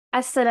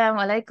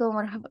Assalamualaikum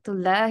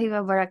warahmatullahi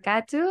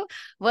wabarakatuh.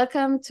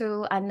 Welcome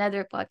to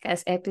another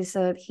podcast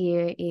episode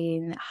here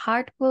in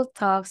Heartful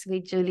Talks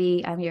with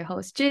Julie. I'm your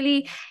host,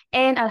 Julie,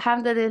 and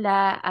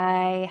Alhamdulillah,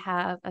 I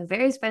have a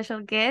very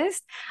special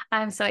guest.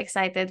 I'm so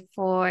excited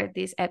for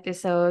this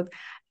episode.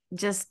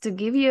 Just to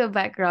give you a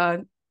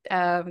background,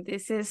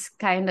 this is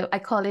kind of, I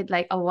call it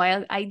like a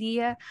wild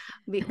idea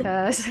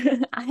because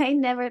I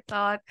never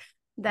thought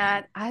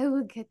that I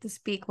would get to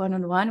speak one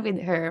on one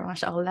with her,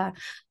 mashallah.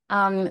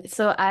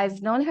 So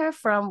I've known her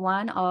from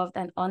one of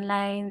an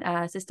online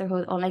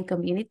sisterhood online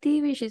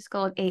community, which is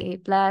called AA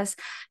Plus,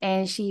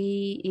 and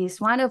she is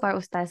one of our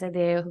ustazah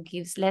there who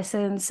gives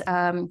lessons,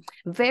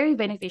 very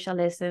beneficial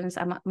lessons,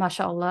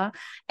 mashallah.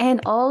 And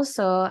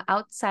also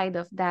outside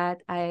of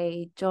that,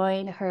 I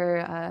joined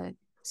her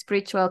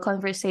spiritual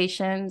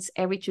conversations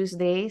every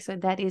Tuesday. So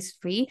that is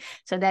free.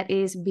 So that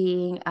is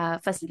being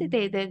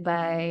facilitated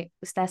by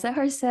Ustaza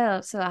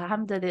herself. So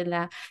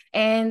Alhamdulillah.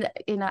 And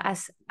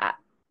as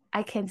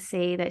I can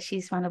say that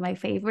she's one of my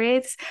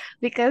favorites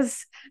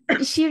because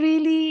she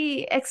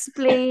really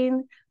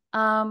explained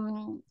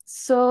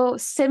so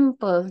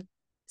simple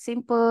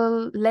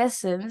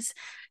lessons,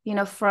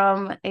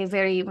 from a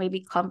very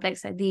maybe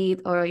complex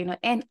hadith, or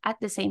and at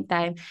the same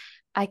time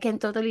I can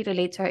totally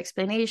relate to her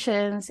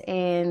explanations,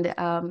 and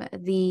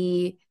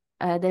the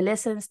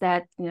lessons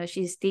that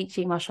she's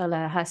teaching,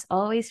 mashallah, has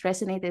always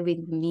resonated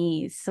with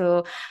me.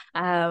 So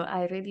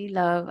I really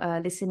love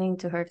listening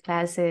to her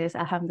classes,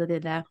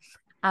 alhamdulillah.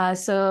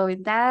 So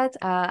with that,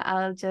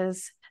 I'll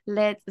just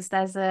let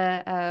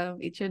Ustaza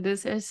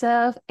introduce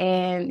herself,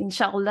 and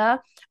inshallah,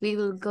 we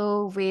will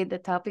go with the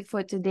topic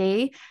for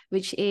today,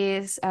 which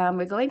is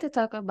we're going to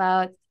talk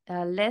about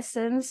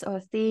lessons or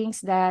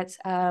things that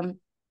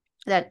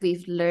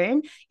we've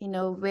learned,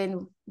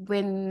 when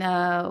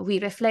we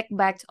reflect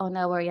back on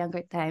our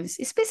younger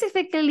times,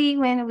 specifically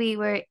when we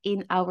were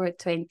in our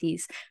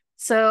 20s.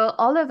 So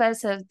all of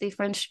us have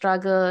different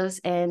struggles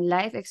and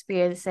life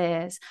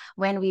experiences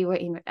when we were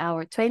in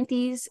our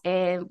 20s,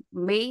 and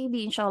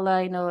maybe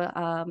inshallah,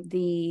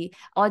 the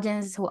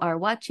audience who are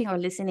watching or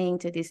listening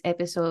to this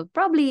episode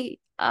probably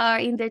are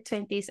in their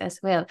 20s as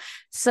well.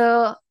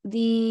 So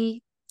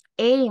the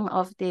aim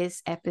of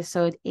this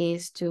episode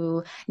is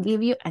to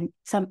give you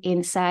some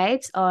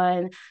insights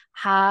on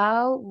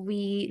how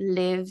we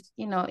lived,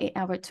 in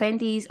our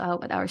 20s,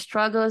 what our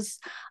struggles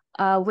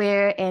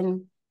were,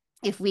 and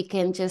if we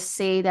can just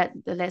say that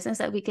the lessons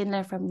that we can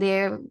learn from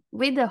there,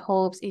 with the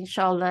hopes,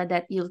 inshallah,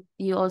 that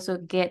you also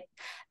get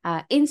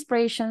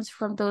inspirations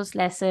from those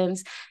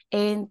lessons,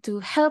 and to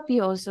help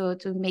you also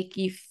to make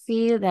you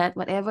feel that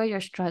whatever you're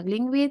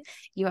struggling with,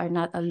 you are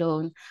not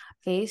alone.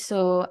 Okay,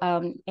 so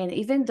and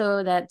even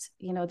though that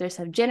there's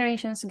a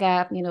generations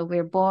gap,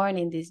 we're born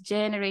in this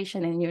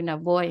generation and you're now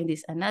born in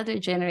this another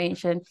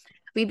generation,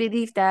 we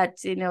believe that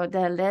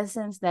the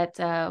lessons that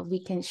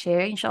we can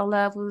share,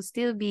 inshallah, will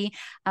still be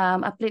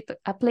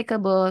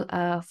applicable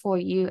for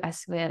you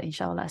as well,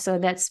 inshallah. So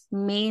that's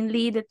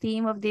mainly the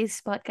theme of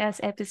this podcast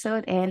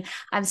episode, and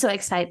I'm so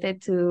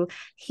excited to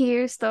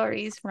hear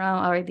stories from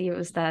our dear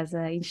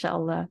Ustaza,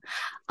 inshallah.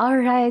 All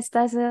right,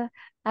 Ustaza,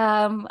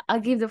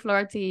 I'll give the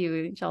floor to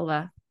you,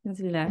 inshallah.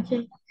 Bismillah.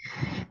 Okay.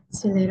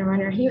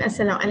 Bismillahirrahmanirrahim.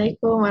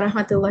 Assalamualaikum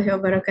warahmatullahi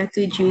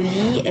wabarakatuh,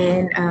 Julie,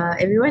 and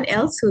everyone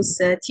else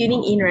who's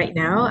tuning in right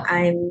now.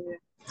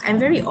 I'm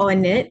very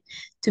honored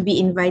to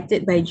be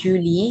invited by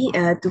Julie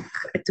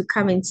to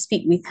come and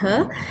speak with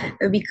her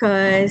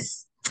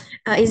because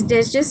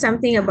there's just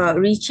something about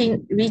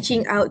reaching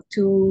out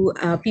to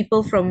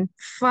people from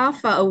far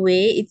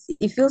away.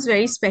 It feels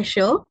very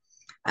special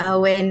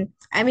when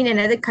I'm in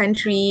another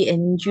country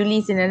and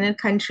Julie's in another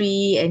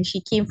country and she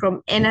came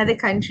from another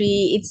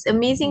country. It's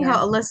amazing how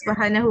Yeah. Allah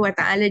subhanahu wa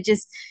ta'ala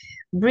just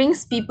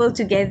brings people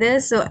together.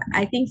 So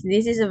I think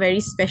this is a very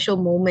special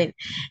moment.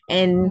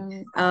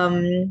 And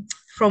Mm.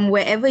 from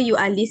wherever you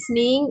are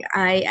listening,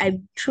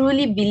 I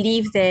truly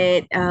believe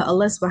that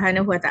Allah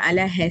subhanahu wa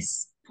ta'ala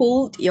has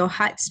pulled your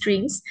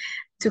heartstrings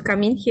to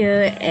come in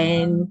here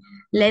and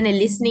lend a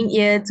listening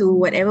ear to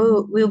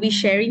whatever we'll be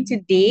sharing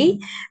today.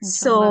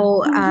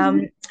 Inshallah.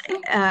 So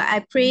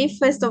I pray,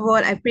 first of all,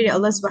 I pray that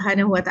Allah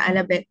subhanahu wa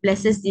ta'ala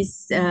blesses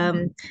this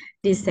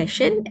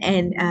session,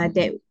 and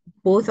that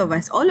both of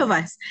us, all of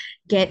us,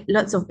 get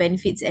lots of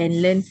benefits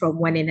and learn from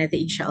one another,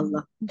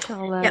 inshallah. Yep.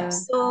 Inshallah.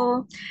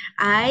 So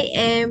I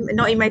am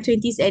not in my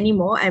 20s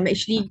anymore. I'm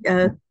actually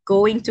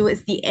going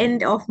towards the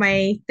end of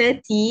my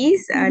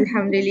 30s.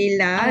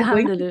 Alhamdulillah.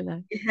 Alhamdulillah.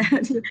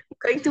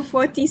 Going to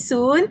 40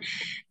 soon.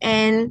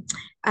 And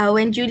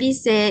when Julie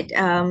said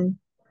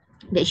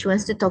that she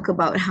wants to talk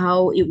about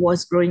how it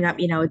was growing up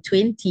in our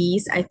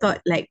 20s, I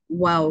thought like,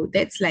 wow,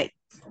 that's like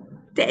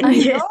 10 I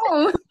years.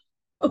 know.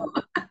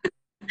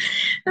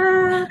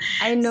 Uh,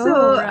 I know,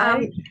 so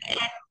right?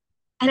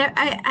 and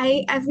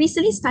I've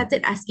recently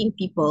started asking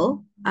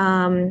people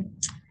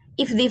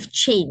if they've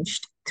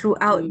changed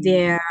throughout Mm.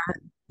 their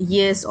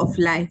years of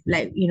life.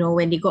 Like,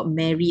 when they got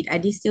married, are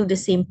they still the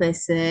same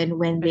person?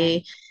 When Correct.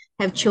 they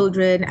have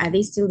children, are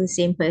they still the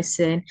same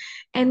person?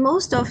 And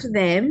most of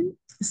them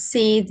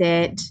say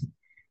that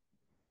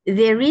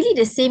they're really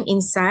the same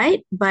inside,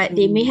 but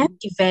they may have Mm,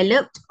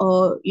 developed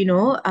or,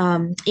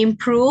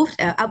 improved,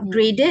 mm,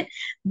 upgraded,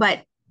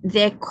 but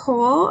their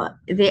core,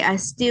 they are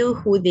still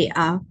who they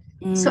are.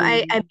 So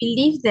I mm,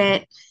 believe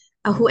that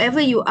whoever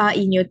you are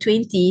in your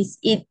 20s,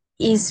 it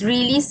is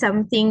really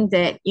something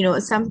that,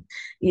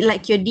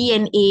 like your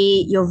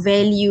DNA, your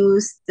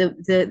values,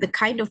 the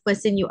kind of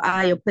person you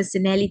are, your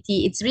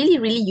personality, it's really,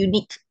 really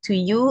unique to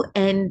you.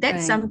 And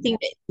that's right. something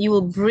that you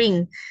will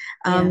bring,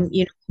 Yeah.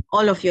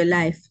 all of your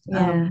life.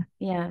 Yeah.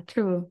 Yeah.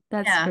 True.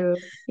 That's Yeah, true.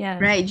 Yeah.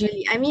 right,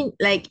 Julie. I mean,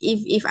 like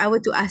if I were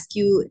to ask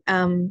you,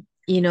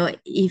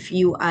 if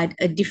you are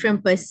a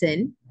different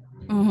person,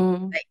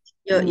 Mm-hmm. like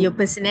your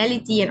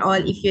personality and all,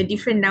 if you're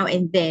different now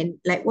and then,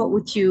 like what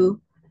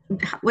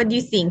do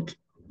you think?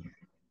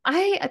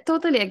 I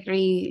totally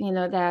agree,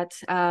 that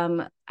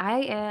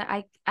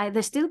I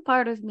there's still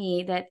part of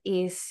me that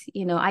is,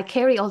 I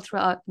carry all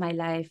throughout my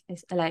life.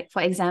 It's like,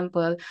 for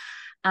example,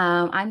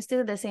 I'm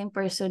still the same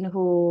person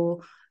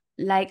who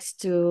likes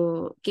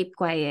to keep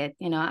quiet.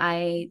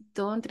 I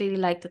don't really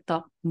like to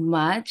talk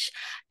much,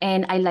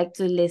 and I like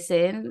to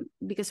listen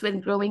because when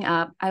growing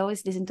up, I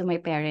always listen to my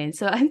parents.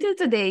 So until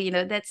today,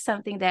 that's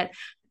something that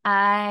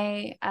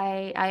I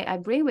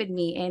bring with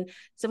me. And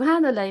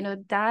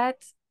subhanallah,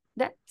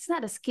 that's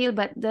not a skill,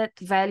 but that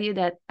value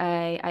that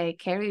I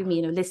carry with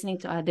me, listening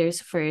to others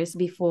first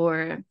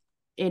before,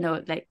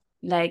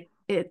 like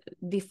it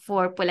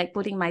before like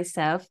putting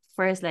myself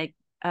first, like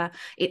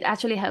it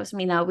actually helps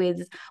me now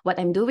with what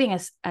I'm doing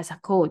as a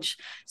coach.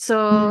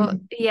 So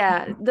Mm,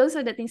 yeah, those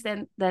are the things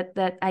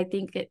that I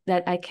think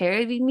that I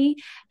carry with me.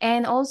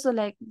 And also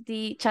like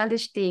the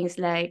childish things,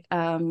 like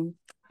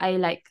I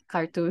like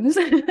cartoons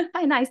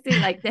and I still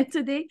like them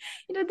today.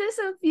 There's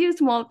a few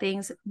small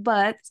things,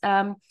 but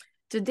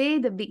today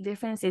the big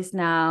difference is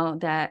now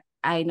that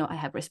I know I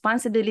have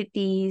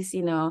responsibilities.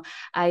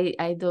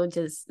 I don't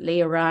just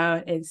lay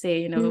around and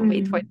say,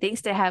 wait for mm,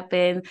 things to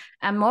happen.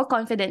 I'm more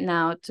confident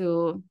now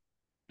to,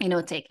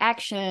 take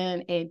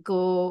action and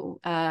go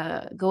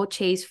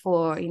chase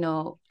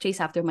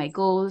after my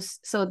goals.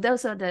 So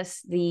those are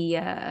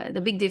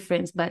the big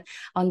difference. But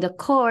on the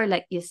core,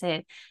 like you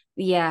said,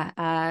 yeah,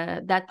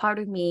 that part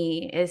of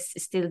me is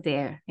still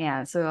there.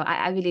 Yeah, so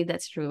I believe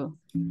that's true.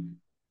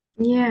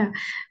 yeah.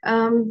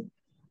 Um,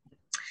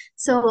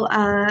 so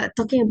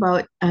talking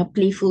about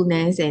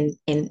playfulness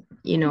and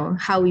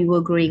how we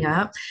were growing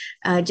up,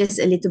 just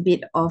a little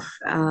bit of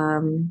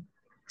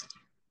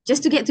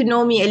just to get to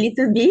know me a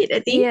little bit, I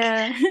think.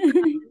 Yeah.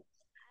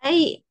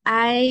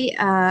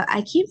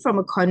 I came from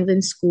a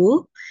convent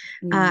school.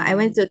 I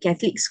went Mm. to a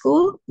Catholic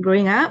school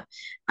growing up,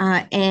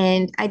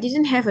 and I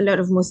didn't have a lot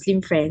of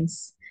Muslim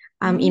friends.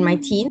 In my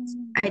teens,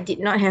 Mm. I did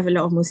not have a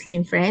lot of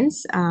Muslim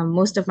friends.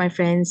 Most of my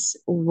friends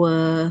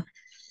were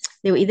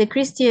either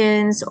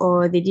Christians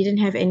or they didn't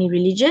have any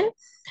religion.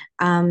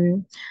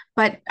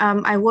 But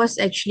I was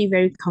actually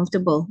very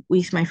comfortable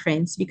with my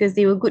friends because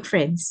they were good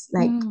friends.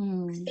 Like, I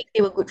Mm. think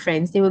they were good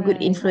friends. They were good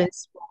Right.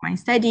 influence for my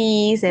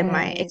studies and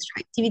my Right.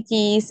 extra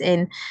activities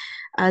and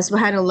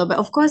subhanallah. But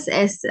of course,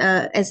 as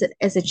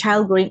a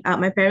child growing up,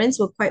 my parents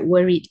were quite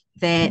worried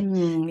that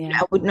Yeah.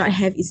 I would not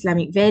have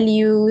Islamic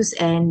values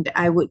and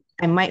I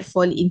might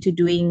fall into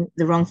doing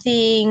the wrong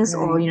things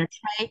or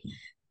Right.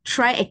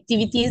 try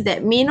activities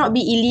that may not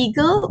be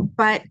illegal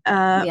but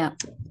Yeah.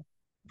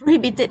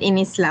 prohibited in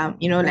Islam,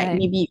 like Right.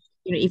 maybe,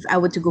 if I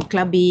were to go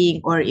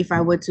clubbing or if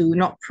I were to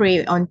not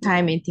pray on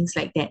time and things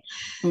like that.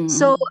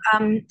 So Mm.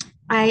 um,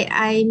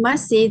 I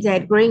must say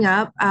that growing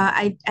up,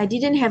 I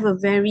didn't have a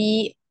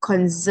very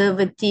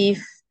conservative,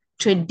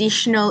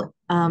 traditional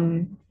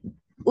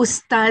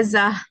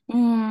Ustazah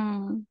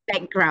Mm.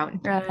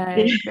 background.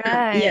 Right. Yeah,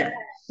 Right.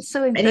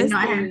 So I did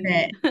not have interesting.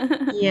 that.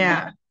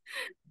 Yeah.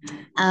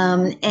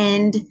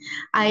 And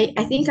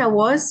I think I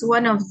was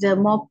one of the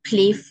more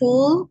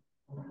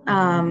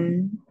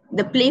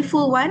the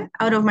playful one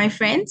out of my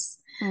friends.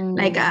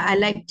 Like Mm. I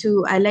like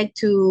to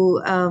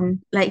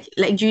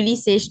like Julie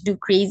says, do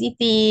crazy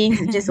things,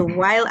 just a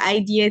wild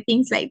idea,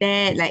 things like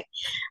that. Like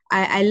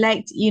I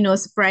liked,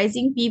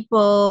 surprising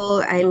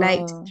people. I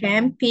liked Oh,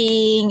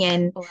 camping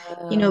and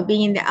wow.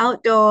 being in the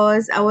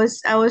outdoors. I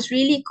was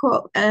really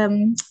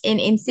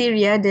in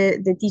Syria,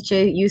 the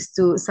teacher used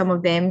to, some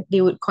of them,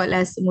 they would call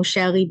us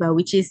mushariba,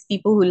 which is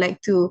people who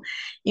like to,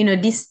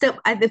 disturb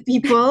other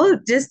people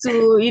just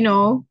to,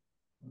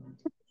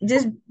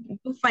 just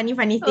do funny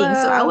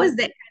things. So I Wow. was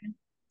that I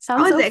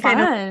Sounds was so that kind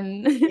of fun.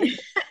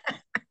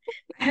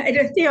 I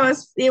don't think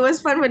it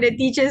was fun for the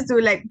teachers to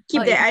like Oh,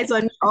 keep their yeah. eyes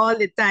on me all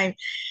the time.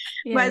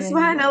 Yeah, But yeah, yeah.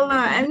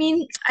 subhanallah, I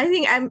mean, I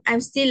think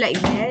I'm still like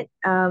that.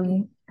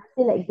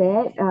 Still like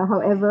that.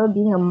 However,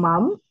 being a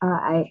mom,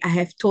 I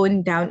have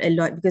toned down a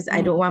lot because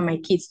I don't want my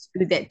Mm. kids to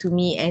do that to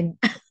me. And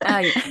Ah,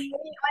 yeah.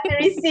 on the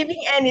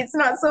receiving end, it's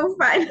not so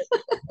fun.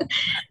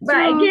 But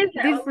I True. guess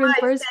that Allah Different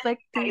is telling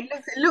me, perspective.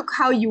 like, look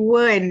how you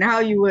were and how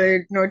you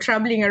were,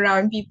 troubling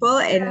around people,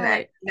 and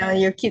Right. now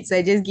your kids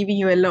are just giving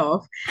you a lot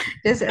of,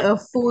 just a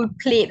full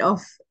plate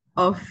of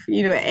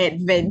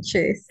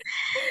adventures.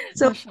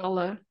 So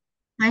MashaAllah.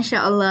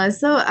 MashaAllah.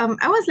 So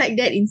I was like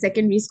that in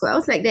secondary school. I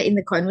was like that in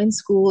the convent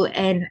school,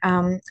 and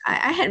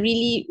I had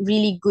really,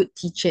 really good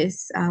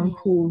teachers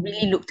who Mm,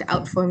 really looked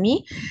out for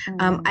me.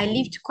 mm. I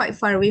lived quite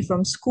far away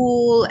from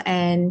school,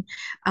 and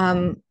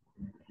um,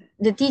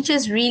 the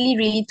teachers really,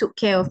 really took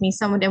care of me.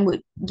 Some of them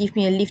would give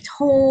me a lift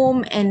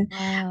home. And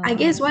I Wow.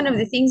 guess one of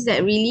the things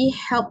that really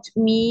helped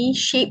me,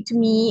 shaped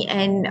me,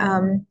 and,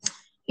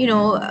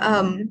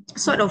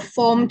 sort of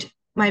formed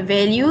my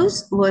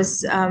values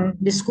was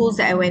the schools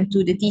that I went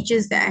to, the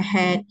teachers that I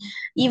had,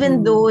 even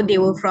Mm, though they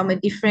were from a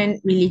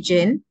different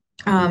religion.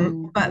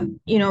 mm, But,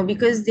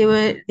 because they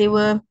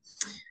were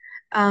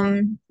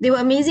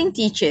amazing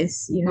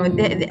teachers. I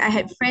mm,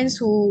 had friends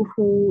who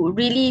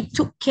really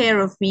took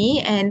care of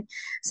me, and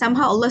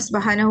somehow Allah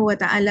Subhanahu wa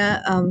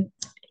Taala,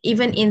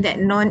 even in that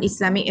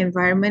non-Islamic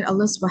environment,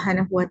 Allah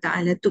Subhanahu wa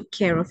Taala took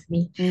care of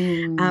me,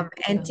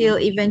 until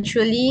mashallah.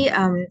 eventually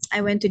I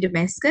went to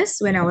Damascus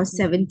when I was Mm,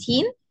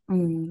 17.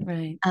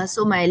 right.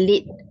 So my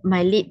late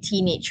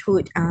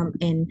teenagehood,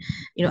 and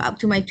up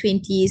to my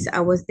 20s,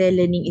 I was there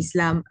learning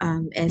Islam,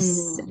 as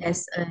Mm.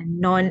 as a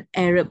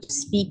non-Arab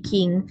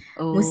speaking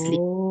Muslim.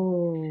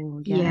 Oh,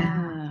 Yeah.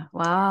 yeah.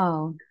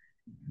 Wow.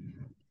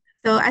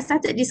 So I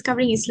started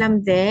discovering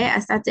Islam there. I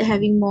started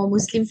having more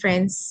Muslim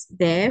friends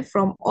there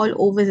from all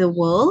over the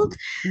world.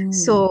 Mm,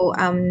 So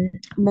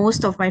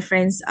most of my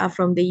friends are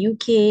from the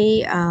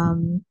UK,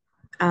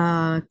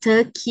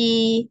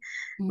 Turkey,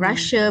 mm.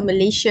 Russia,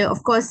 Malaysia. Of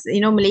course,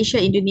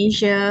 Malaysia,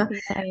 Indonesia,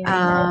 Yeah, yeah,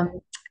 yeah. um,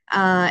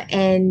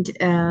 and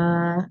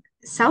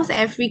South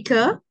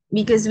Africa,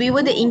 because we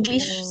were the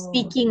English Oh,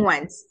 speaking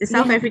ones. The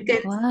South yeah.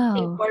 Africans, Wow.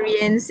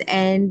 Singaporeans,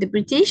 and the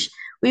British,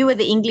 we were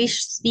the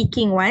English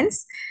speaking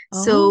ones.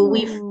 So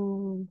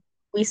Oh,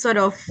 we sort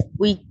of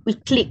we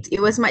clicked.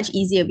 It was much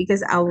easier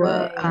because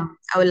right.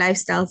 our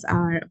lifestyles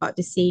are about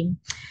the same.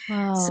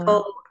 Wow.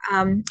 So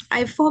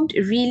I formed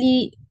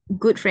really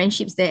good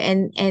friendships there,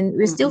 and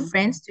we're still Mm-mm.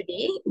 friends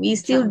today. We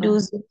still do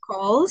Inshallah. Zoom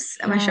calls,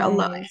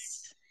 mashallah.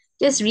 Nice.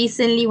 Just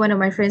recently, one of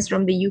my friends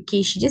from the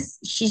UK,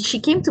 she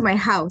came to my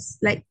house.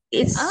 Like,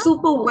 it's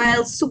super Oh.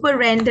 wild, super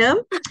random,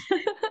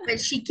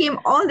 but she came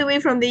all the way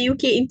from the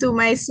UK into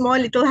my small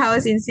little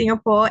house in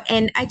Singapore.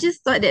 And I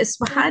just thought that,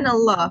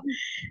 subhanallah,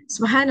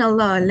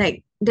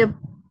 like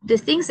the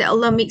things that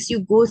Allah makes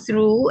you go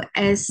through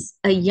as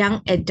a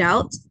young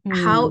adult,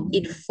 how Mm,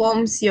 it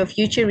forms your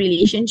future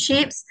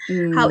relationships,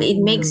 how it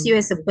makes true. you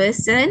as a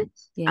person,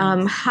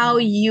 Yes. how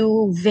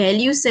you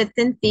value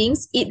certain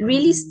things. It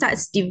really Mm.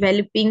 starts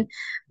developing,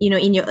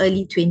 in your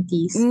early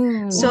 20s.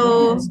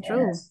 So, Yes,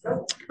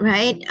 true.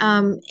 right,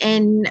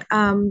 and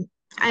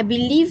I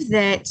believe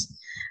that,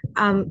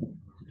 um,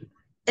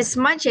 as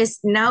much as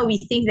now we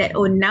think that,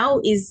 oh,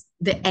 now is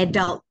the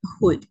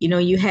adulthood,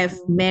 you have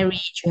Mm,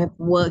 marriage, you have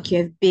work, you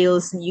have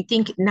bills, and you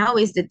think now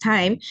is the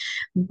time.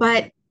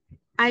 But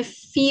I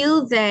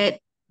feel that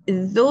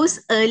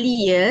those early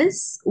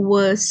years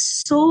were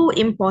so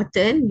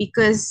important,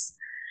 because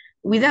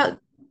without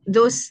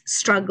those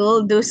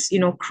struggle, those,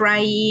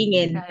 crying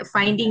and right,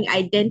 finding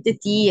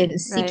identity and right.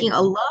 seeking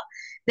Allah,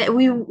 that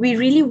we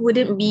really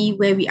wouldn't be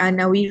where we are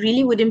now. We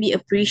really wouldn't be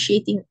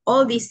appreciating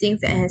all these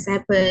things that has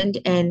happened,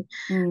 and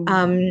Mm,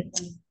 um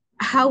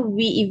how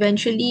we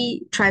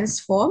eventually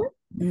transform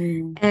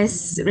mm,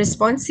 as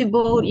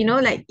responsible,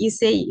 like you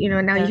say,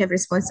 now you yeah. have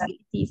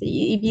responsibilities.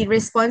 You be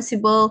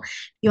responsible,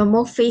 you're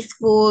more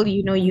faithful,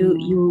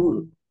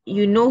 Mm,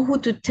 you know who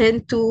to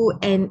turn to,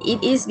 and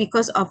it is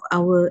because of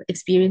our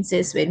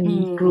experiences when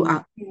we grew mm,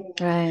 up.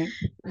 right.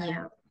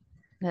 Yeah.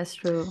 That's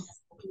true.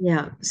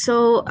 Yeah.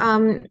 So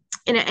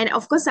and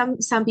of course,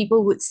 some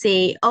people would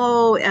say,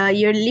 oh,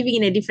 you're living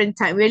in a different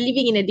time, we're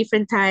living in a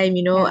different time,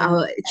 Yeah.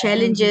 our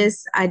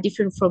challenges are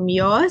different from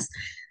yours.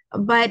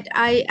 But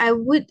I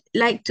would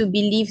like to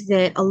believe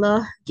that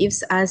Allah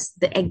gives us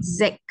the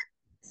exact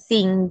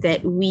thing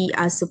that we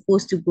are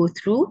supposed to go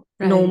through,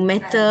 no Right.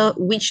 matter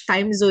which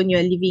time zone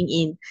you're living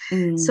in.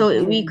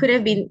 So we True. could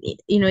have been,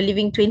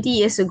 living 20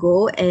 years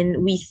ago,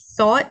 and we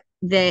thought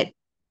that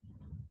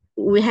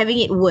we're having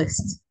it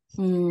worst.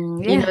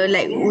 Yeah.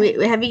 Like,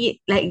 we're having it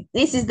like,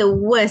 this is the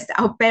worst.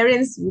 Our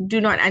parents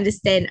do not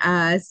understand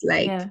us.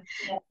 Like, Yeah.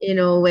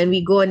 when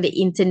we go on the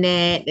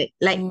internet,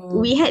 like, Mm,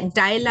 we had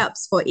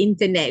dial-ups for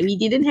internet. We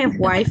didn't have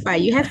Wi-Fi.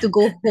 You have to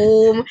go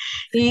home.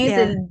 You use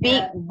yeah. a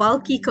big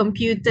bulky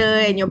computer,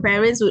 and your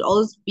parents would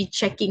always be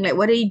checking, like,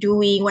 what are you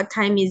doing? What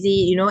time is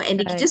it? And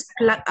they can Right. just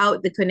plug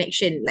out the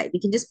connection. Like, they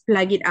can just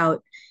plug it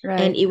out.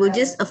 And Right. it will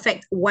just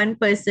affect one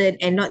person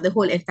and not the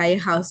whole entire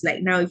house. Like,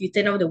 now, if you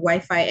turn off the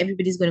Wi-Fi,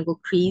 everybody's going to go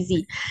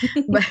crazy.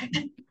 But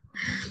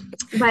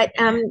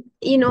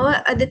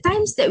the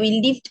times that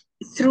we lived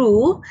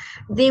through,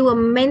 they were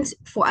meant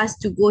for us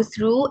to go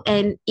through,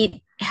 and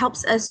it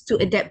helps us to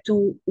adapt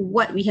to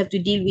what we have to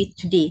deal with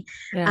today.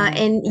 Right.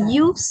 And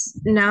youths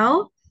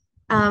now,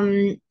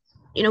 um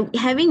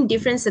having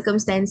different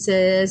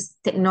circumstances,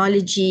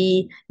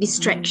 technology, Mm,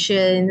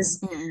 distractions,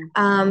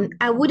 mm,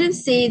 I wouldn't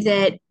say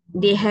that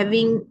they're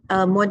having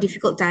a more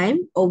difficult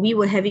time, or we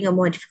were having a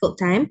more difficult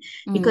time,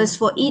 because mm,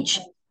 for each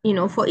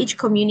for each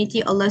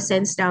community, Allah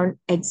sends down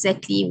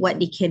exactly what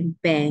they can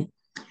bear.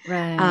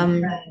 Right.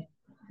 Um,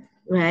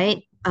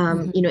 right?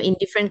 Mm-hmm. In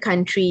different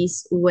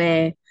countries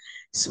where,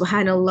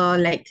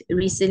 subhanallah, like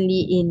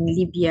recently in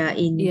Libya,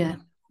 in Yeah.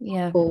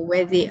 Yeah. or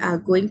where they are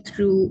going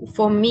through,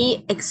 for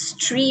me,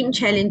 extreme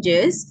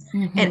challenges.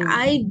 And Mm-hmm.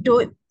 I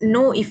don't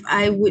know if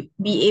I would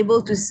be able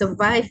to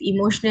survive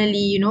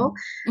emotionally,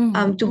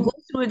 Mm-hmm. to go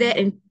through that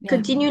and Yeah.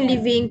 continue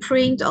living,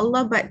 praying to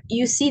Allah. But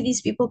you see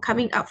these people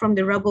coming up from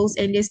the rubbles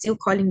and they're still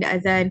calling the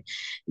adhan,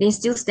 they're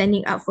still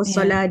standing up for Yeah.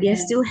 salah, they're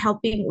still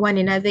helping one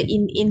another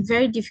in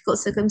very difficult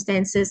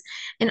circumstances.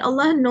 And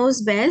Allah knows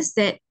best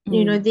that,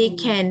 Mm. they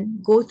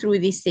can go through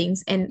these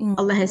things. And Mm.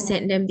 Allah has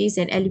sent them this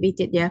and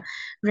elevated their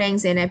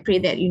ranks. And I pray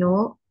that,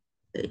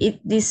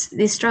 these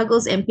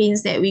struggles and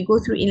pains that we go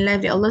through in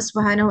life, that Allah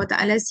subhanahu wa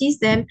ta'ala sees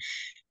them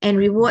and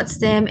rewards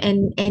them,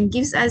 and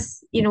gives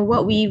us,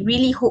 what we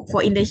really hope for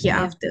in the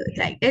Yeah. hereafter.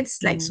 Like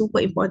that's like Mm. super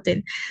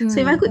important.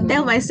 So if I could Mm-hmm.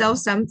 tell myself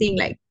something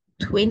like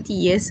 20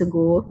 years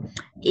ago,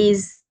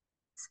 is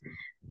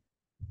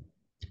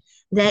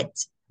that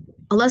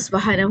Allah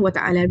subhanahu wa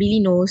ta'ala really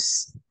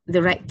knows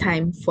the right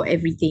time for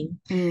everything,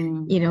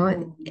 Mm. you know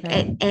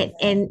Right.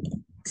 and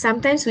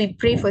sometimes we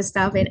pray for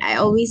stuff, and I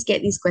always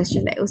get this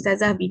question like,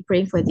 Ustazah, I've been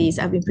praying for this,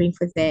 I've been praying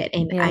for that,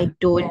 and Yeah.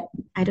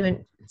 I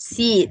don't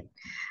see it.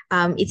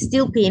 It's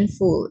still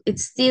painful,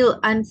 it's still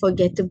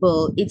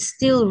unforgettable, it's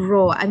still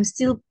raw, I'm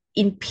still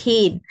in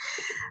pain.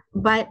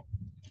 But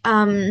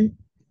um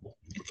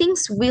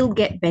things will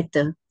get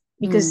better,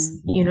 because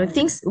Mm.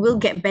 things will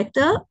get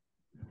better,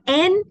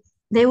 and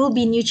there will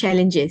be new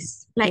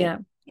challenges. Like,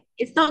 Yeah.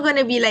 it's not going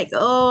to be like,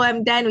 oh,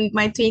 I'm done with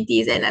my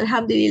 20s and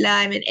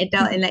alhamdulillah, I'm an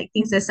adult and like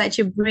things are such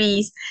a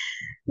breeze.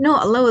 No,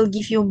 Allah will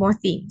give you more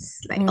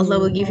things. Like, Allah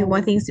will Mm. give you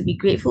more things to be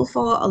grateful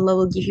for. Allah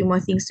will give you more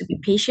things to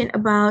be patient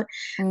about.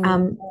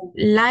 Mm.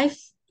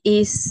 Life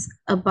is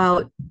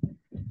about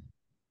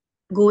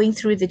going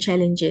through the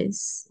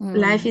challenges.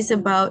 Life Mm. is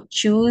about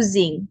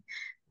choosing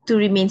to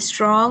remain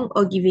strong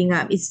or giving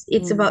up. It's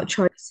Mm. about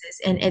choices,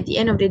 and at the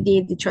end of the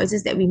day, the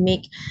choices that we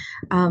make,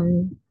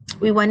 um,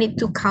 we want it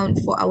to count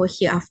for our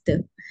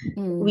hereafter.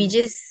 We Mm.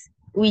 just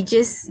we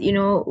just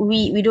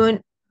we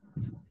don't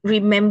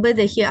remember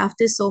the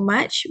hereafter so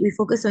much. We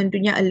focus on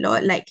dunya a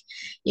lot. Like,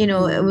 when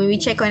Mm. we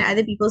check on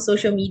other people's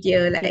social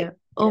media, like, Yeah.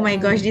 oh my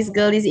gosh, Mm. this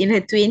girl is in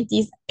her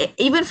 20s.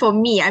 Even for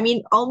me, I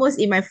mean, almost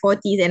in my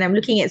 40s, and I'm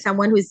looking at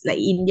someone who's like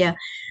in their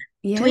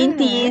Yeah.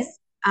 20s.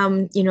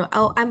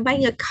 Oh, I'm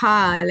buying a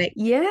car. Like,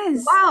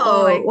 Yes.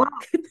 Oh wow, my wow,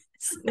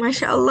 goodness.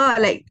 mashallah.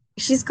 Like,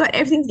 she's got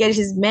everything together.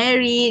 She's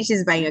married,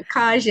 she's buying a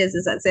car, she has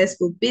a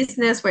successful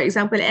business, for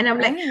example. And I'm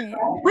like, Right.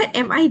 what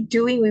am I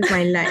doing with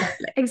my life?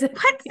 Like, what?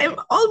 Exactly. I'm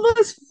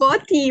almost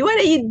 40. What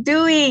are you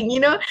doing?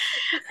 Right?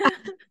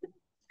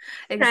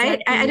 I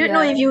Exactly. don't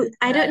know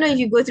Yeah. if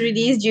you go through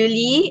this,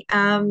 Julie.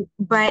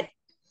 But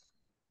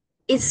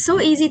it's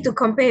so easy to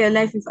compare your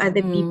life with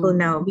other people Mm.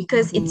 now,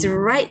 because it's Mm.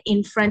 right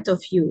in front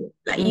of you.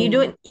 Like,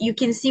 Mm. you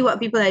can see what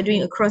people are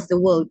doing across the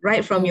world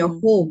right from your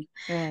Mm. home.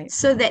 Right.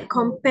 So that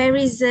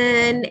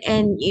comparison,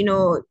 and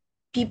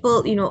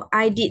people,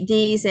 I did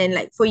this, and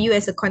like, for you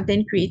as a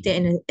content creator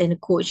and a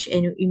coach,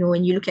 and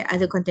when you look at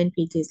other content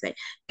creators, like,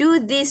 do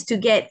this to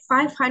get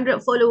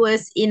 500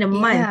 followers in a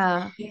month.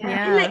 Yeah. And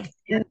Yeah. like,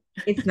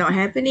 it's not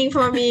happening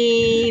for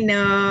me,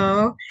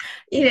 no.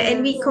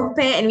 And we Yes.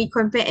 compare and we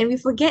compare, and we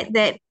forget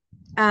that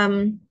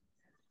um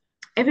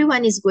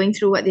everyone is going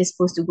through what they're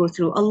supposed to go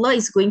through. Allah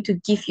is going to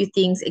give you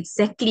things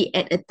exactly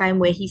at a time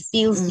where He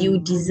feels you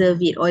Mm.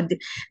 deserve it, or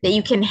that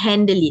you can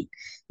handle it.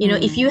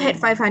 If Mm. you had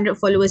 500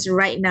 followers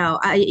right now,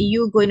 are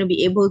you going to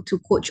be able to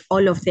coach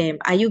all of them?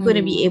 Are you going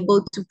to be Mm.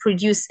 able to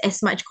produce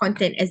as much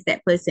content as that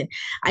person?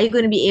 Are you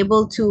going to be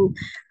able to,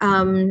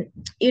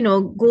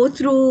 go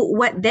through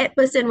what that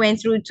person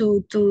went through to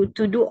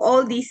do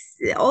all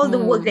the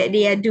work Mm. that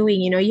they are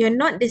doing? You're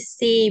not the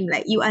same.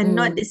 Like, you are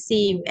not Mm. the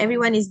same.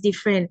 Everyone is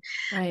different.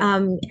 Right.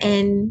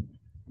 And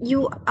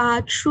you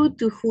are true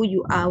to who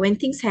you are. When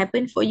things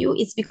happen for you,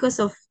 it's because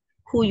of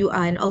who you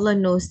are, and Allah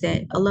knows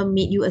that. Allah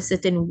made you a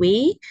certain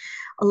way.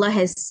 Allah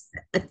has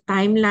a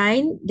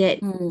timeline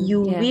that Mm.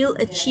 you Yeah. will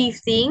achieve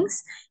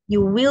things.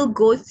 You will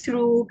go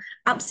through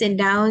ups and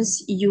downs.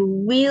 You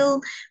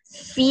will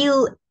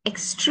feel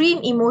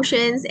extreme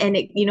emotions, and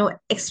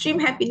extreme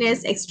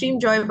happiness, extreme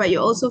joy, but you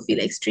also feel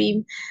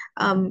extreme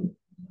um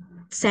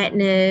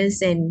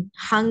sadness and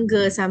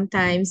hunger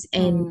sometimes.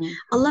 And Mm.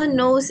 Allah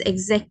knows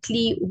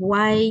exactly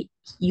why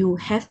you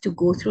have to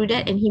go through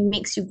that, and He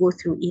makes you go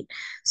through it.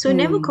 So Mm.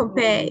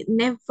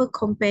 never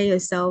compare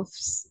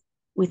yourselves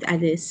with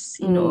others,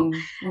 Mm.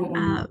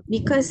 Mm.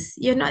 because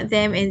you're not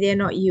them and they're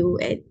not you.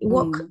 And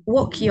Mm.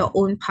 walk your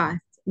own path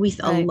with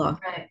Right. Allah,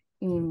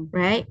 Mm.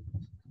 right?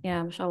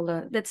 Yeah,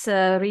 mashallah. That's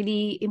a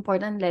really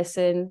important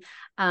lesson.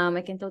 I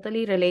can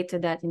totally relate to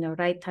that,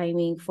 right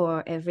timing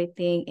for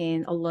everything.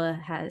 And Allah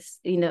has,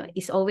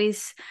 is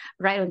always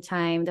right on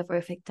time, the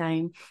perfect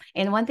time.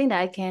 And one thing that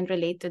I can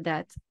relate to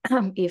that,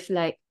 if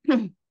like,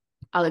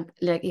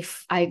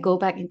 if I go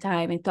back in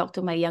time and talk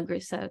to my younger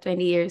self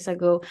 20 years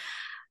ago,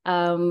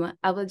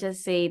 I will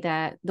just say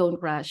that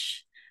don't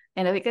rush,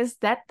 because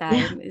that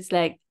Yeah. time is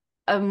like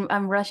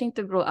I'm rushing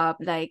to grow up,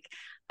 like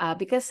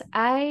because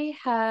I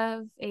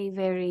have a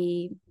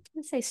very,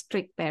 let's say,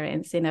 strict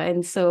parents,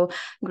 and so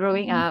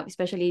growing Mhm. up,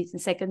 especially in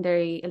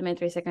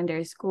elementary,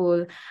 secondary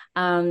school,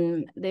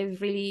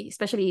 they've really,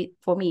 especially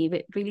for me,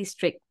 really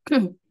strict.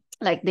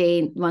 Like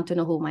they want to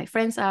know who my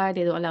friends are.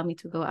 They don't allow me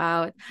to go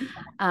out.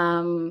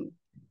 um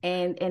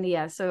and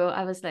yeah, so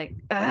I was like,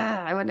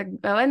 I want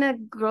to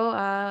grow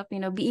up,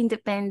 be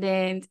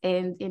independent,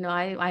 and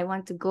I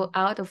want to go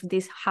out of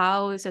this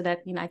house so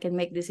that I can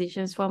make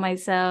decisions for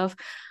myself.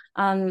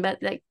 But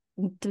like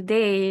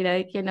today,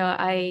 like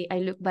I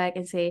look back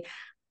and say,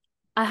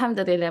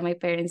 alhamdulillah, my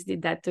parents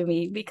did that to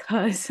me,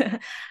 because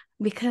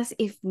because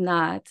if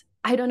not,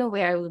 I don't know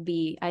where I will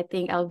be. I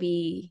think I'll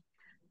be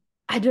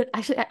I don't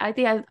actually. I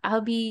think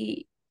I'll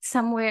be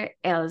somewhere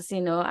else.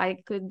 I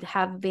could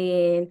have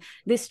been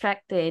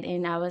distracted,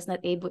 and I was not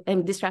able.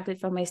 I'm distracted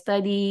from my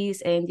studies,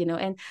 and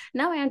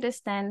now I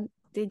understand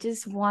they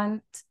just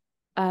want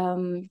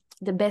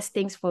the best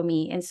things for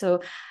me. And so,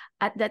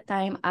 at that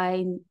time,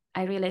 I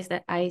realized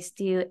that I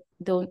still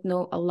don't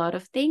know a lot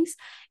of things,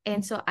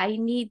 and so I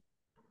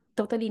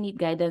totally need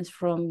guidance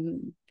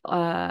from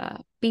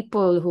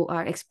people who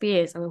are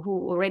experienced or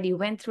who already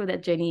went through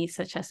that journey,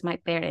 such as my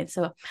parents.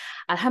 So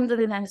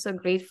alhamdulillah, I'm so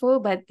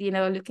grateful. But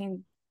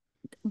looking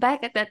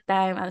back at that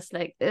time, I was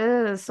like,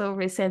 ugh, so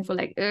resentful,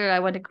 like, ugh, I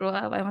want to grow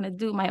up, I want to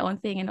do my own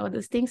thing and all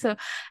those things. So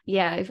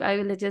yeah, if I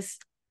will just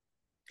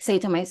say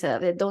to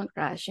myself that don't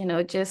rush,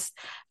 just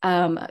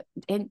um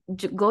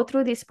go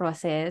through this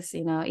process.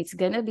 It's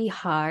gonna be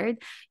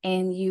hard,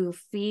 and you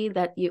feel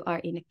that you are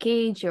in a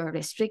cage, you're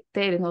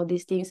restricted and all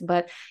these things,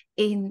 but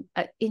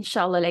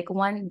inshallah, like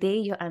one day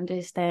you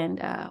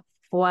understand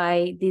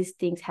why these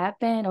things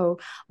happen, or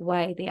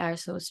why they are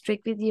so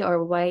strict with you,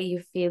 or why you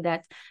feel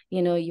that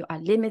you are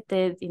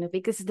limited,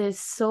 because there's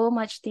so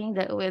much thing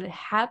that will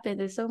happen,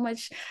 there's so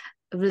much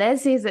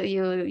blessings that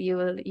you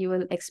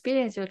will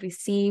experience, you'll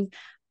receive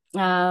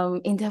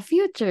in the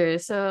future.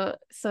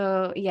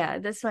 So yeah,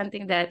 that's one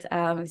thing that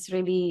is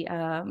really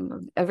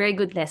a very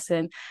good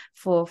lesson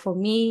for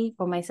me,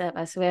 for myself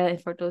as well,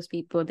 and for those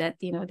people that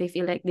they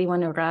feel like they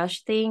want to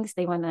rush things,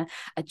 they want to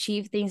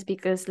achieve things,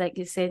 because like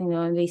you said,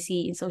 they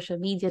see in social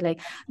media like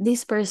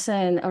this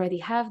person already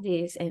have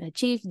this and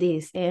achieve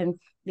this, and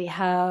they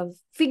have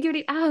figured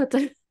it out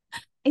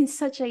in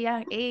such a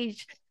young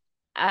age.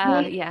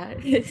 Yeah. Yeah,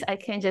 I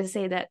can just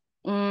say that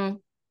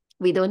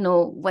we don't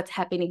know what's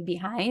happening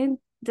behind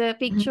the Mhm.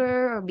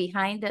 picture or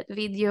behind that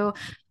video.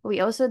 We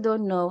also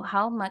don't know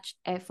how much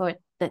effort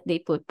that they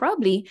put.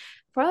 Probably,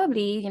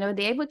 they're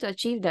able to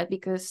achieve that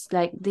because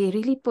like they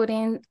really put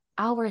in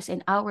hours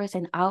and hours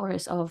and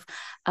hours of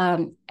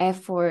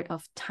effort,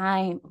 of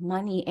time,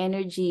 money,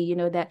 energy,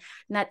 that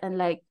not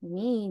unlike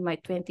me in my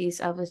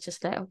 20s. I was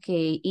just like,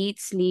 okay, eat,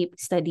 sleep,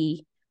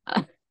 study,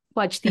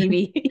 watch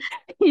TV,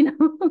 you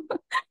know.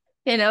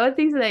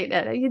 Things like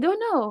that. You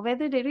don't know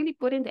whether they really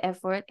put in the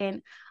effort,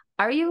 and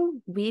are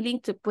you willing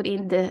to put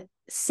in the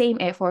same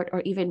effort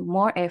or even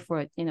more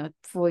effort,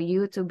 for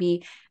you to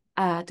be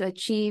to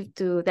achieve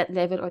to that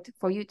level, or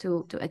for you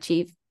to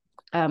achieve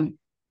um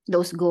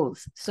those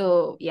goals.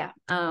 So yeah,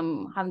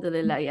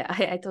 alhamdulillah, yeah,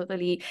 I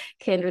totally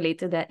can relate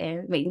to that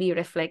and make me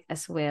reflect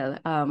as well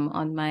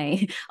on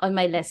my on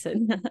my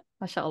lesson.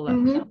 Mashallah.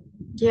 Mhm.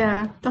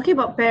 Yeah, talking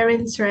about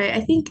parents, right? I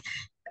think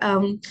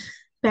um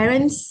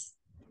parents,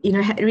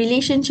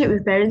 relationship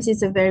with parents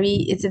is a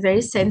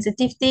very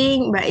sensitive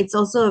thing, but it's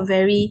also a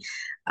very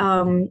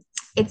um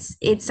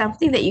it's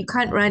something that you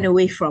can't run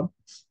away from.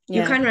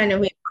 You Yeah, can't run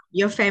away from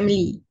your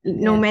family.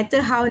 No yeah.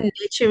 matter how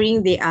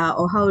nurturing they are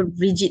or how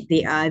rigid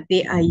they are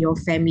your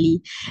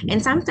family.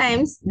 And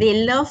sometimes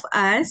they love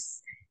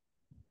us.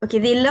 Okay,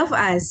 they love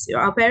us.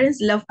 Our parents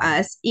love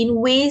us in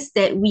ways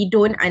that we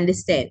don't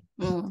understand.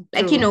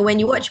 Like, True. when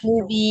you watch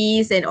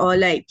movies and all,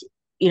 like,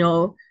 you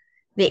know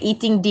they're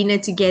eating dinner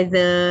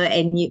together,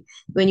 and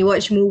when you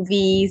watch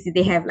movies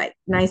they have like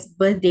nice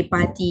birthday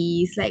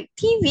parties. Like,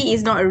 TV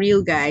is not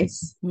real,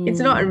 guys. It's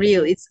not Mm,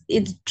 real.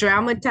 It's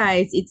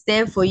dramatized. It's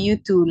there for you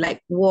to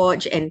like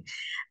watch and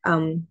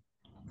um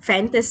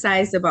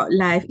fantasize about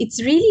life.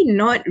 It's really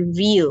not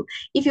real.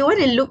 If you want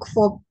to look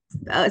for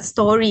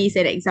stories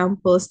and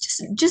examples,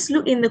 just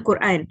look in the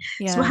Quran.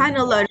 yeah.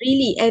 Subhanallah,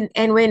 really.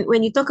 And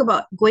when you talk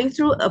about going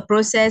through a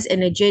process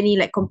and a journey,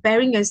 like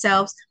comparing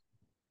yourselves,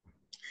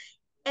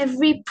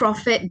 every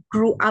prophet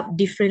grew up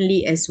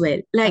differently as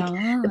well. Like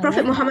the Oh,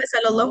 Prophet yeah. Muhammad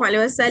sallallahu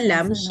alaihi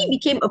wasallam, he Sallam.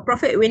 became a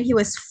prophet when he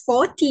was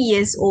 40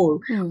 years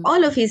old. Mm,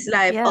 All of his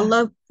life, yeah.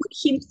 Allah put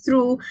him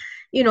through,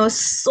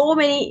 so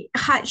many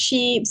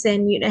hardships,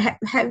 and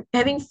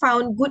having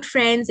found good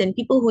friends and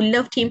people who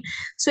loved him,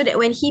 so that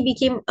when he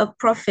became a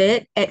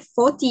prophet at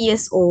 40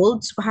 years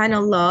old,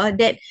 subhanallah,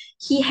 that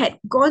he had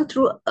gone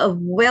through a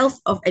wealth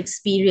of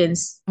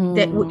experience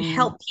that would Mm,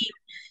 help him,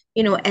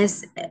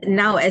 as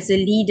now as a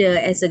leader,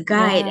 as a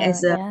guide, yeah,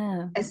 as a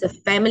yeah. as a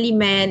family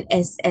man,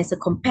 as a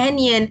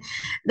companion.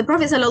 The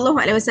Prophet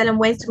Sallallahu Alaihi Wasallam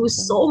went through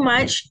so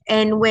much,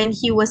 and when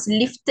he was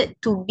lifted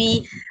to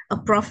be a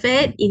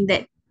prophet in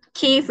that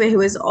cave where he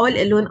was all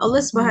alone,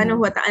 Allah Subhanahu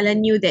wa Taala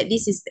knew that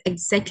this is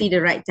exactly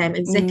the right time,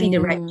 exactly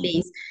the right Mm.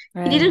 place.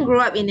 He didn't Right. grow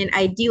up in an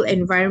ideal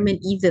environment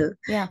either.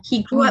 Yeah.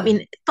 He grew up Mm. in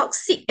a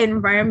toxic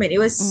environment. It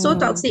was so Mm.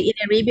 toxic in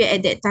Arabia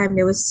at that time.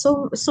 There was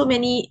so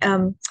many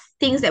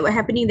things that were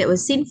happening that were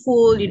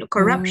sinful,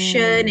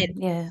 corruption, Mm. and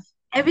Yeah.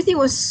 everything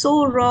was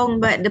so wrong.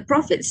 But the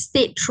Prophet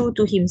stayed true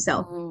to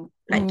himself. Mm.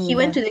 Like he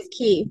went Yeah. to the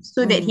cave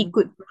so that he Mm.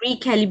 could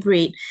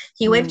recalibrate.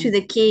 He went to Mm.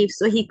 the cave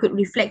so he could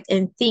reflect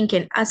and think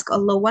and ask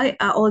Allah, why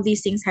are all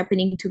these things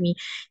happening to me?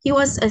 He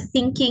was a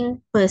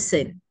thinking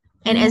person.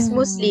 And as Mm.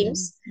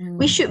 Muslims,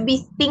 we Mm. should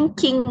be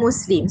thinking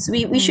Muslims.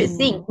 We should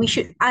think, Mm. we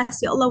should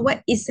ask, Ya Allah,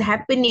 what is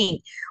happening?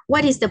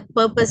 What is the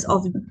purpose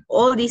of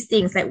all these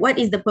things? Like, what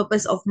is the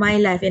purpose of my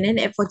life? And then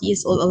at 40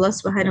 years old, Allah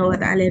subhanahu wa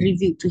ta'ala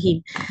revealed to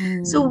him.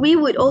 So Mm. we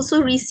would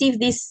also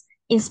receive these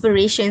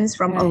inspirations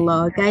from Right.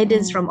 Allah,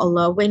 guidance Mm. from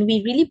Allah, when we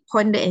really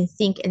ponder and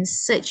think and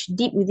search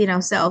deep within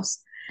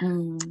ourselves,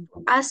 Mm.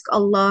 ask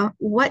Allah,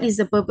 what is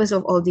the purpose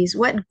of all this?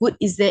 What good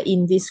is there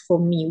in this for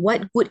me?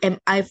 What good am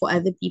I for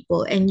other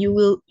people? And you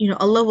will,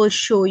 Allah will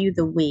show you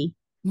the way.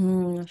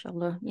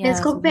 Mashallah. Let's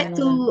Yeah, compare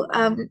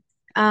subhanallah.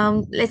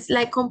 to let's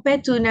like compare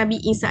to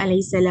Nabi Isa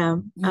alayhi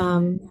salam.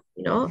 Mm.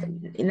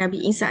 Nabi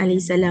Isa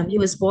alayhi salam, he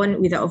was born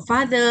without a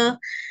father.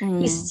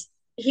 Mm.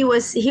 He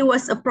was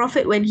a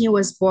prophet when he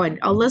was born.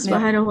 Allah Yeah.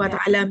 subhanahu wa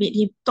ta'ala made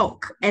him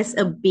talk as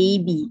a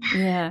baby.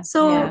 Yeah.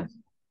 So,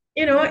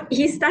 Yeah.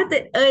 he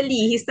started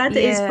early. He started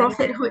his Yeah.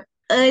 prophethood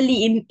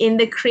early in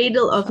the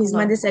cradle of his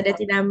Mashallah. mother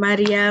Sayyidatina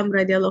Maryam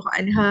radiallahu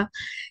anha.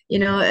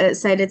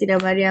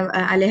 Sayyidatina Maryam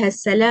alayhi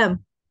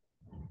salam,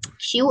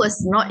 she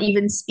was not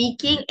even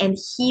speaking, and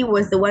he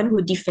was the one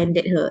who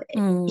defended her.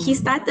 He Mm.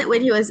 started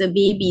when he was a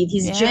baby.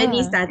 His journey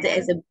Yeah. started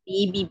as a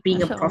baby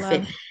being a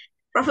prophet. Mashallah.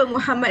 Prophet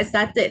Muhammad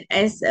started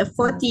as a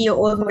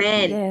 40-year-old 40.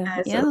 man. Yeah.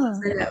 Sallallahu Yeah.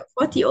 alaihi wasallam,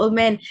 40-year-old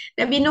man.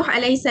 Nabi Nuh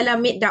alayhi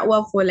salam made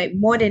da'wah for like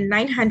more than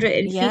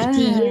 950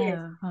 years.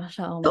 Yeah.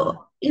 Mashallah.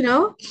 So,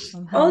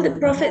 all the Subhanallah.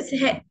 prophets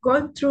had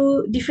gone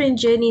through different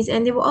journeys,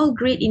 and they were all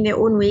great in their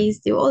own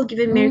ways. They were all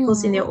given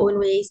miracles in Mm. their own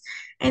ways.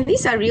 And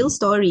these are real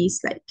stories.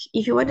 Like,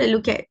 if you want to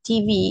look at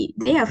TV,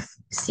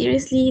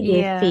 seriously, they're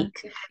Yeah. fake.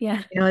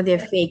 Yeah.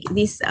 They're fake.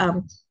 These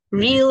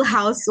real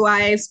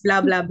housewives,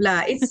 blah blah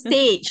blah. It's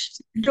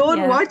staged. Don't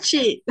Yeah. watch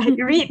it. Like,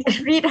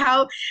 read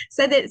how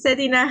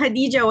Sadina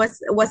Hadija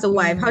was a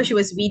wife, how Mm. she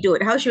was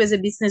widowed, how she was a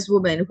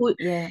businesswoman,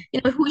 Yeah.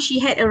 who she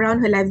had around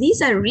her life.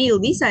 These are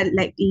real. These are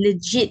like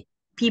legit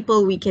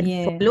people we can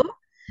Yeah. follow.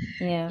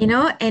 Yeah.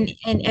 And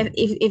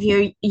if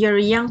you're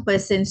a young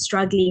person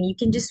struggling, you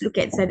can just look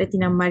at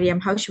Sayyidatina Maryam,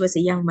 how she was a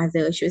young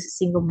mother, she was a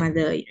single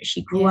mother.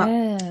 She grew up.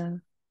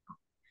 Yeah.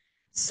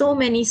 So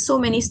many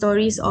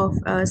stories of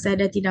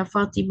Sayyidatina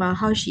Fatima,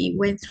 how she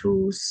went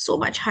through so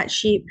much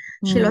hardship.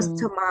 She lost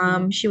her Mm.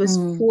 mom, she was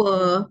Mm.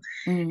 poor,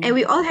 and Mm.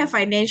 we all have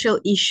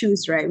financial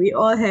issues, right? We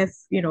all have,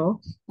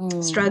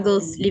 Mm.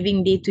 struggles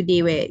living day to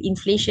day, where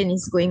inflation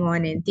is going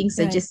on and things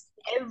are Right. just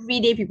every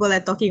day people are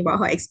talking about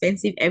how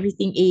expensive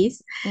everything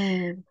is.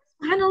 Mm.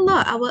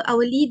 SubhanAllah,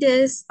 our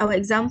leaders, our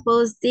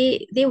examples,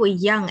 they were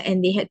young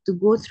and they had to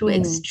go through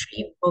Mm.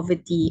 extreme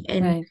poverty.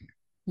 And Right.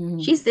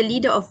 Mm. she's the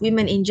leader of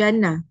women in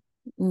Jannah,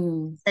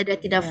 Mm.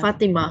 Sayyidatina Yeah.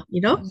 Fatima.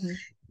 Mm.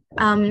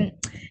 Um,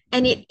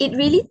 and it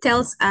really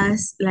tells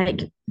us,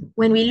 like,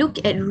 when we look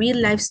at real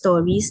life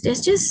stories,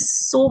 there's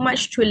just so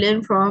much to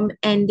learn from,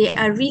 and they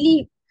are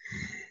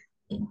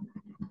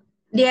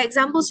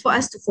examples for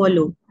us to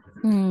follow.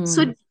 Mm.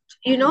 So,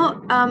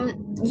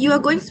 you are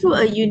going through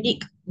a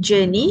unique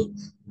journey,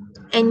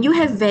 and you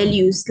have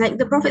values. Like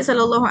the Prophet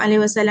Sallallahu Alaihi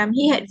Wasallam,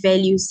 he had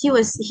values. He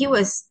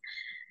was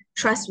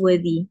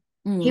trustworthy.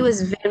 He Mm.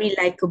 was very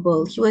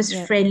likable. He was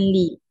Yeah.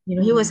 friendly.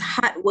 He was Mm.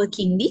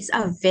 hardworking. These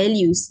are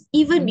values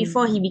even Mm.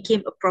 before he became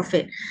a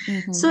prophet.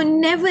 Mm-hmm. So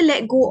never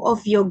let go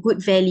of your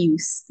good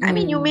values. I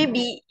mean, Mm. you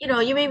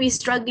may be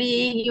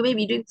struggling, you may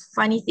be doing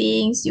funny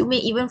things, you may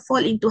even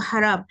fall into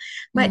haram.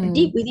 But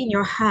deep Mm. within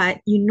your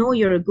heart,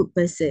 you're a good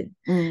person.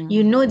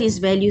 You Mm. know these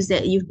values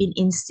that you've been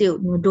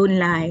instilled. Don't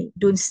lie,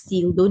 don't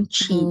steal, don't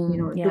cheat,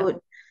 Mm. Yeah.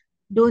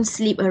 don't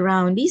sleep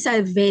around. These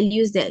are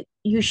values that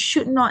you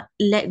should not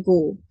let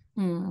go.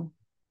 Mm.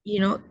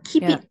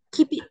 Keep Yeah. it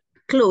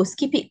close,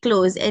 keep it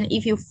close. And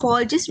if you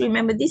fall, just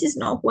remember, this is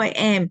not who I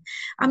am.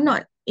 I'm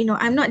not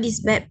this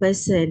bad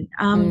person.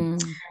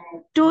 Mm.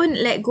 Don't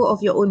let go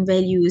of your own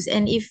values.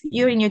 And if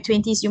you're in your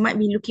 20s, you might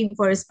be looking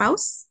for a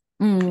spouse,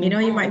 Mm.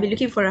 you might be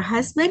looking for a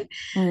husband.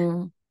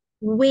 Mm.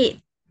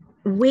 Wait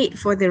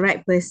for the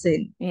right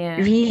person. Yeah.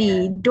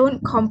 Really,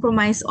 don't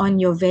compromise on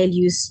your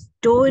values.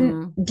 Don't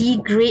Mm.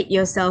 degrade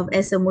yourself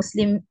as a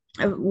Muslim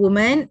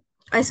woman.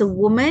 As a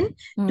woman,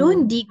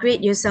 don't Mm.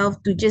 degrade yourself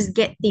to just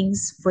get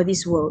things for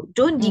this world.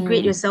 Don't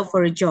degrade Mm. yourself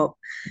for a job.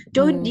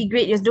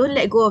 Mm. Don't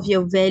let go of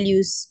your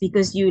values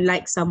because you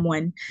like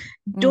someone.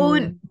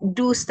 Don't Mm.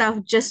 do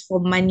stuff just for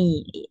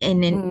money,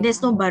 and then Mm.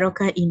 there's no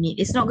barakah in it.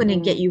 It's not going to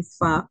get Mm. you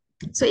far.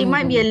 So it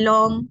might be Mm. a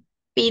long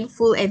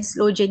painful and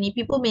slow journey.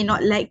 People may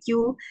not like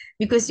you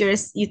because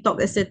you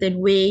talk a certain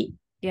way,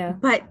 Yeah.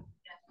 but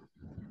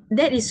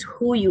that is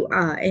who you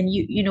are. And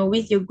you know,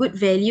 with your good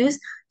values,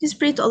 just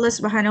pray to Allah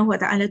subhanahu wa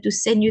ta'ala to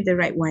send you the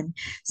right one,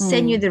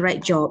 send you Mm. the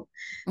right job.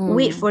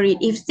 Wait Mm. for it.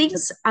 If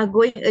things are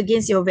going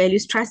against your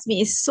values, trust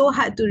me, it's so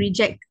hard to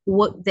reject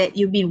work that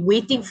you've been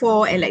waiting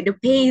for, and like the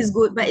pay is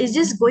good, but it's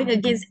just going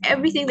against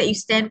everything that you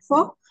stand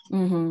for.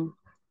 Mm-hmm.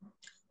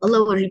 Allah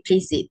will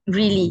replace it.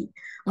 Really.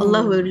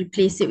 Allah will Mm.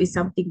 replace it with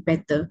something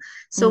better.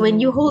 So when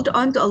you Mm-hmm. hold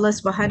on to Allah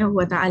subhanahu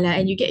wa ta'ala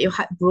and you get your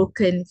heart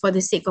broken for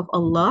the sake of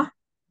Allah,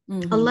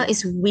 Allah Mm-hmm.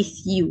 is with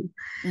you.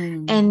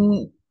 Mm. And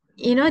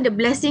you know, the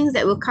blessings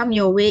that will come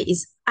your way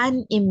is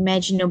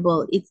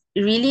unimaginable. It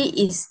really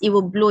is, it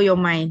will blow your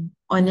mind,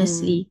 Mm.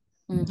 honestly.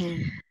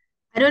 Mm-hmm.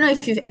 I don't know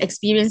if you've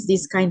experienced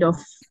this kind of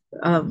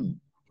um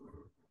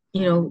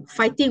you know,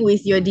 fighting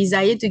with your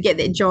desire to get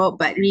that job,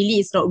 but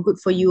really it's not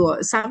good for you,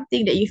 or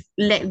something that you've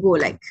let go,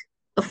 like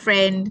a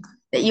friend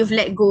that you've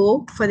let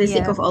go for the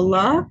sake Yeah. of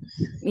Allah,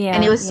 and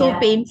it Yeah. was so Yeah.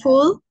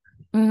 painful.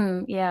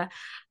 Mm-hmm. Yeah.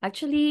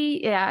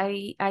 Actually, yeah,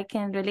 I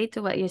can relate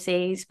to what you're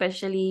saying,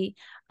 especially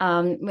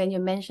when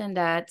you mentioned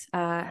that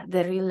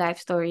the real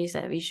life stories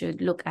that we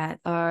should look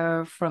at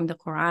are from the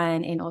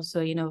Quran, and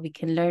also, we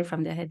can learn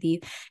from the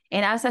Hadith.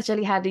 And I was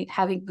actually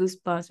having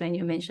goosebumps when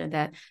you mentioned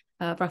that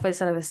Prophet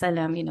Sallallahu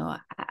Alaihi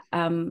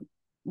Wasallam,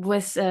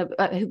 was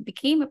who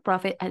became a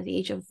prophet at the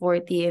age of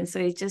 40. And so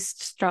it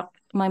just struck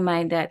my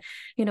mind that,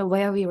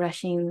 why are we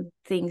rushing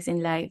things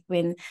in life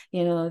when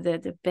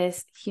the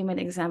best human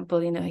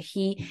example,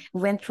 he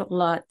went through a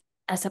lot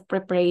as a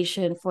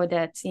preparation for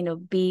that,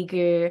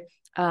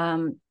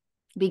 um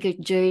bigger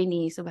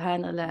journey,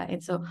 subhanallah.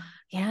 And so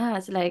yeah,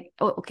 it's like,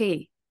 oh,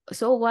 okay,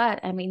 so what,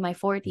 I'm in my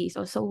 40s,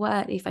 or so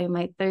what if I'm in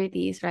my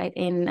 30s, right?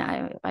 And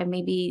I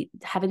maybe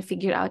haven't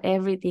figured out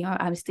everything, or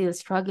I'm still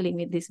struggling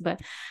with this.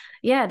 But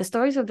yeah, the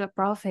stories of the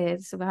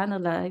prophets,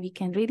 subhanallah, we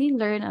can really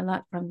learn a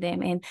lot from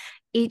them. And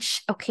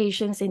each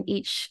occasions and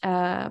each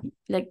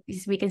like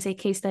we can say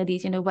case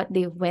studies, what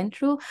they went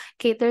through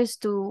caters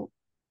to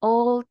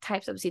all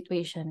types of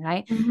situation,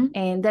 right? Mhm.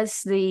 And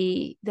that's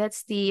the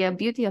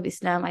beauty of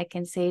Islam. I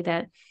can say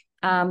that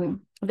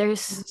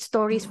there's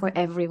stories for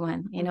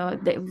everyone.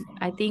 That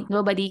I think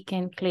nobody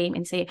can claim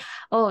and say,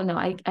 oh no,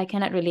 I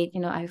cannot relate.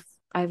 I've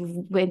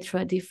went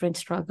through a different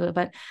struggle.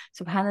 But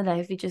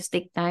subhanallah, if we just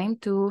take time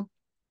to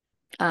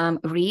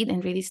read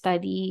and really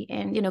study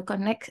and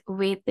connect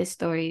with the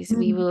stories,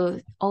 we Mhm. will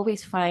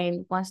always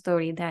find one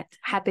story that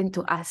happened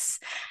to us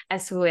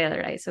as well,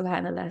 right?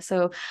 Subhanallah.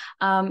 So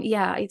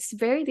yeah, it's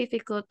very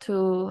difficult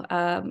to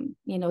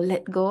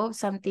let go of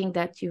something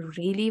that you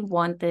really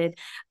wanted,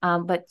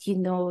 but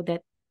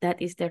that that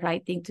is the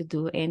right thing to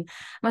do. And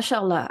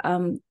mashallah,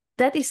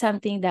 that is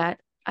something that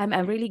I'm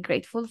really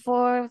grateful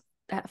for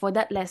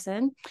that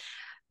lesson,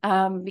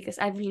 because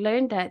I've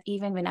learned that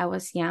even when I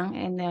was young,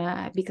 and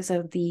because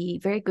of the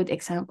very good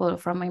example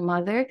from my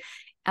mother.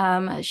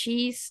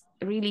 She's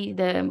really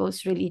the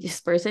most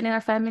religious person in our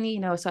family,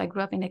 so I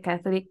grew up in a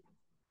Catholic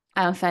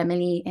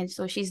family, and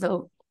so she's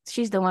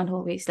the one who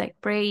always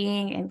like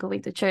praying and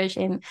going to church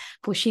and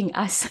pushing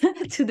us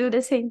to do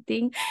the same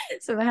thing.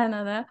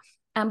 Subhanallah.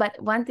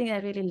 But one thing I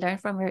really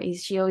learned from her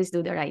is she always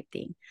do the right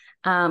thing.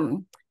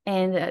 um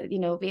and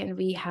when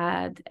we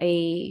had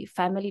a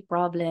family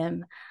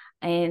problem,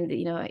 and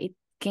it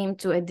came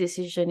to a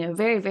decision, a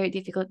very very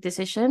difficult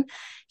decision,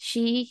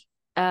 she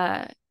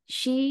uh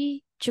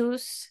she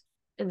chose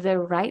the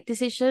right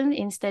decision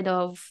instead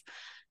of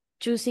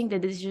choosing the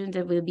decision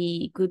that will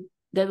be good,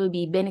 that will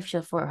be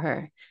beneficial for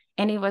her.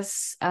 And it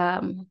was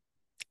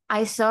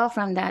I saw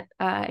from that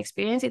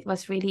experience, it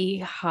was really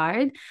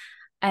hard.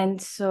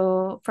 And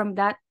so from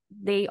that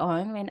day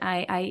on, when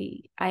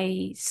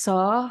I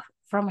saw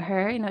from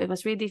her, it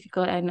was really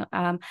difficult. And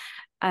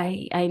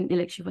I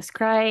like, she was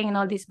crying and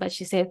all this, but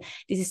she said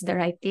this is the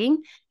right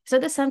thing. So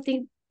that's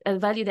something, a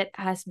value that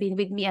has been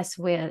with me as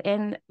well.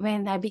 And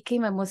when I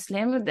became a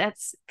Muslim,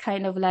 that's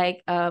kind of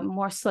like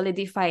more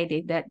solidified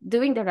it, that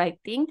doing the right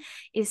thing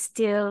is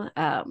still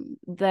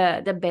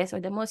the best or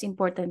the most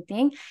important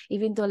thing,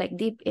 even though like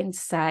deep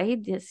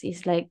inside this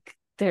is like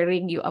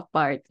tearing you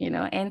apart.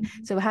 And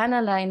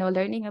subhanallah,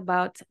 learning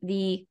about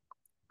the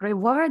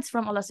rewards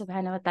from Allah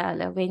subhanahu wa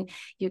ta'ala when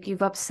you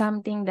give up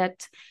something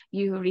that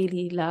you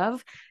really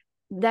love,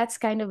 that's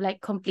kind of like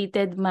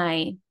completed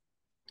my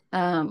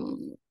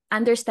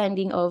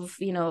understanding of,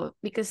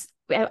 because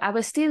I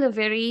was still a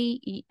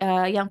very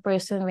young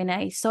person when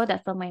I saw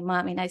that from my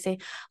mom. And I say,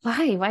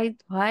 why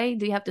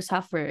do you have to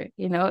suffer,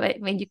 like,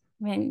 when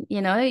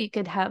you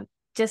could have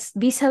just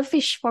be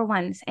selfish for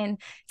once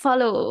and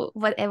follow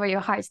whatever your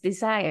heart's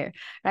desire,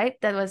 right?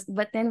 That was,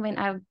 but then when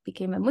I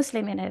became a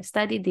Muslim and I've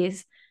studied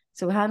this,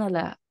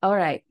 subhanallah, all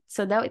right,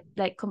 so that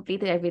like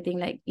completed everything.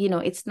 Like,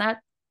 it's not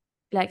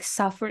like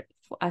suffer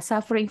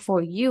suffering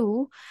for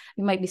you.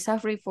 You might be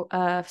suffering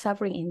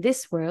in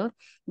this world,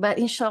 but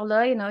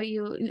inshallah,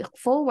 you look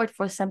forward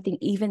for something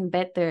even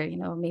better.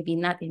 Maybe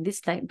not in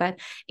this life, but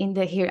in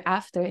the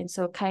hereafter. And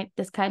so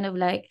that's kind of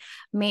like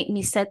made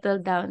me settle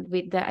down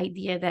with the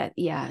idea that,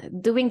 yeah,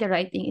 doing the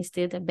right thing is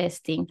still the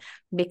best thing,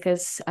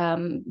 because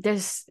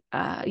there's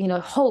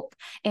hope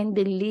and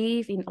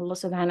belief in Allah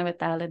subhanahu wa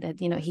ta'ala that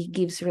He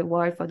gives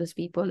reward for those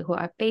people who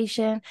are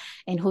patient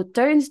and who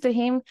turns to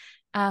Him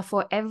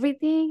for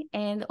everything,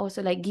 and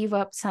also like give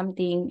up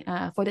something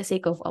for the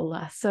sake of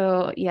Allah.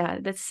 So yeah,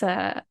 that's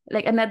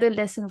like another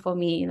lesson for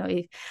me.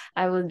 If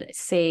I would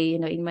say,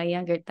 in my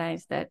younger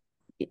times, that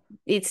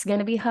it's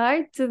gonna be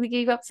hard to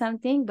give up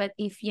something, but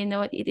if you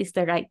know it is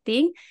the right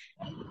thing,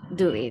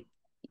 do it.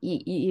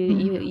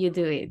 You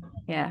do it.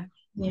 Yeah.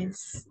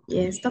 Yes,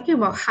 yes. Talking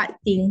about hard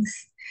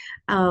things,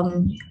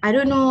 I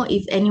don't know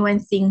if anyone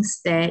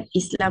thinks that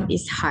Islam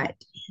is hard.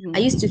 I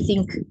used to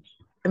think,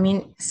 I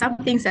mean, some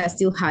things are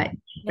still hard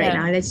right Yeah.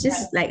 now. Let's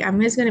just like, I'm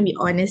just gonna be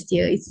honest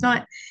here. It's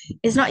not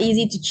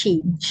easy to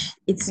change.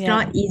 It's Yeah.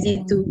 not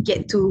easy to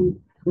get to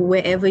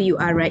wherever you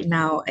are right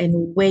now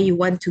and where you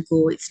want to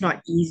go. It's not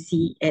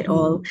easy at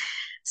all.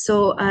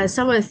 So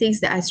some of the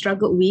things that I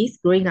struggled with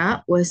growing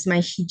up was my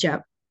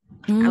hijab.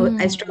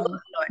 I struggled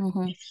a lot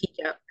with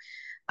hijab,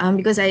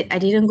 because I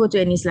didn't go to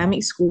an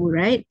Islamic school,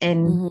 right?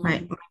 And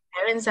my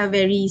parents are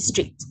very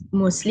strict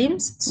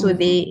Muslims, so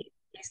they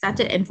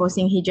started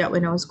enforcing hijab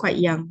when I was quite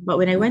young. But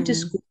when I went to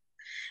school,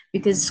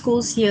 because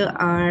schools here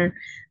are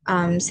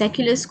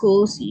secular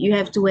schools, you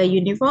have to wear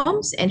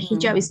uniforms, and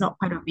hijab is not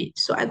part of it.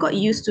 So I got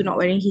used to not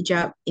wearing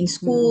hijab in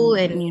school,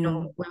 and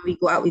when we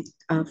go out with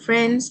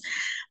friends.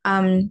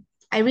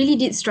 I really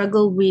did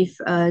struggle with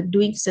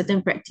doing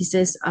certain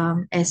practices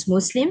as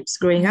Muslims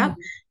growing up,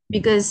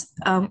 because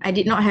I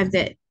did not have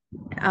that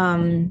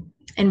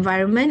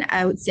environment.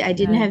 I would say I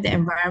didn't have the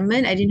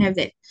environment. I didn't have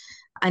that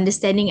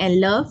understanding and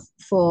love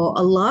for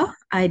Allah.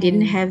 I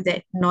didn't have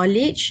that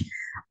knowledge,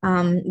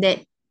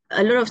 that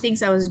a lot of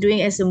things I was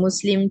doing as a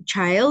Muslim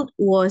child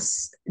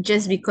was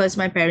just because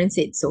my parents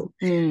said so.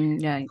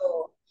 Right.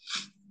 So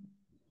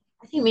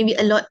I think maybe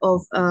a lot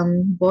of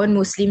born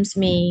Muslims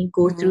may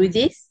go through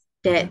this,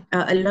 that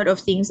a lot of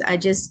things are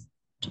just,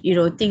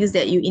 things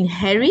that you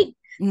inherit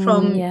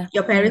from Yeah.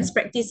 your parents'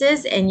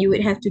 practices, and you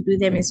would have to do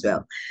them as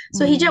well.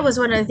 So hijab was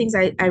one of the things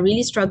I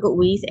really struggled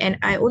with, and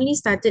I only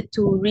started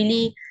to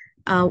really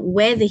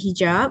wear the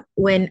hijab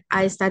when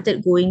I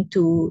started going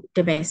to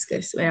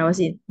Damascus, when I was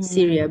in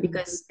Syria,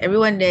 because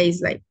everyone there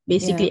is like,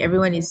 basically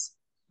everyone is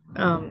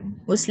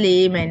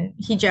Muslim and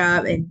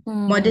hijab and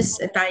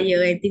modest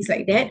attire and things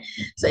like that.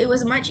 So it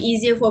was much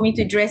easier for me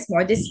to dress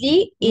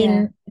modestly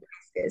in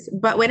Damascus.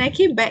 But when I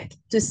came back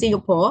to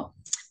Singapore,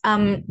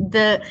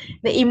 the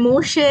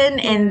emotion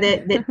and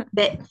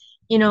that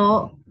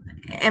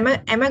am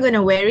I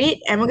gonna wear it?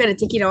 Am I gonna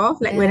take it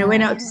off? Like when I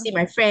went out to see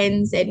my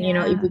friends, and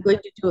if we're going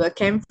to do a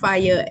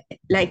campfire,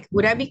 like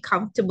would I be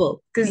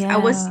comfortable? Because I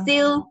was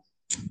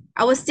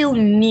still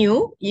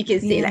new, you can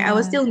say, like I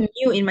was still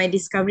new in my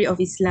discovery of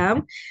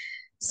Islam.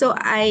 So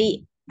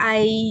I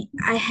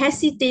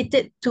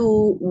hesitated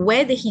to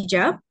wear the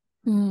hijab.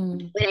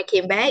 When I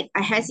came back,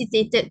 I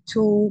hesitated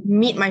to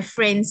meet my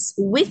friends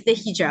with the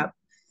hijab.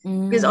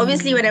 Because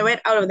obviously when I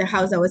went out of the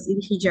house, I was in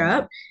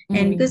hijab.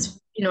 And because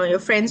your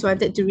friends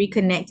wanted to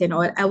reconnect and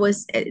all, I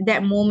was at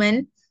that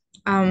moment,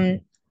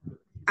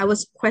 I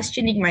was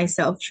questioning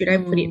myself. Should I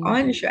put it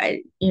on? Should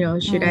I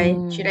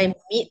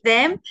meet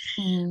them?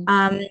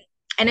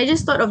 And I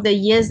just thought of the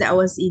years that I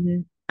was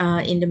in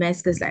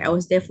Damascus. Like I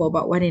was there for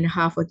about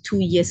 1.5 or 2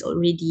 years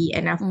already,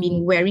 and I've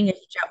been wearing a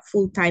hijab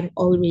full time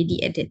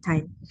already at that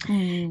time.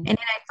 And then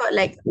I thought,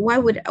 like, why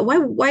would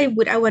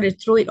I want to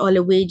throw it all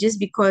away just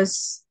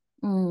because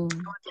I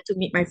wanted to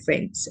meet my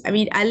friends? I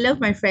mean, I love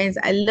my friends.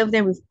 I love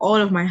them with all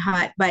of my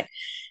heart, but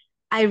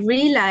I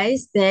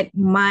realized that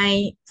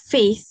my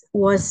faith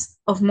was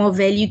of more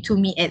value to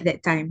me at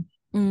that time.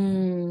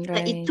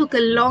 Like it took a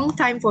long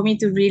time for me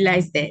to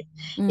realize that.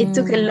 It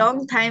took a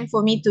long time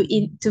for me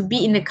to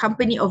be in the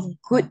company of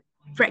good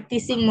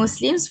practicing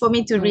Muslims, for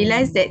me to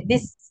realize that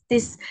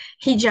this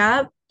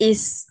hijab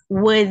is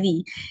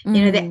worthy,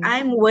 that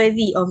I'm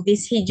worthy of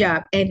this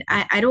hijab, and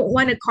I don't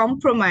want to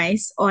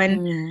compromise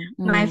on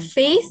my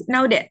faith.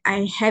 Now that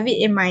I have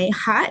it in my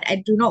heart,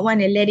 I do not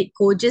want to let it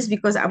go just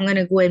because I'm going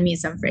to go and meet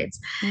some friends.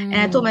 And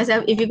I told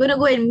myself, if you're going to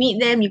go and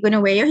meet them, you're going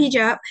to wear your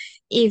hijab.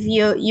 If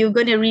you're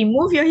going to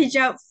remove your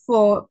hijab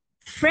for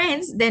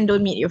friends, then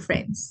don't meet your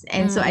friends.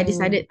 And so I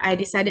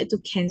decided to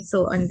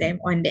cancel on them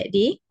on that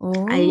day.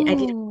 I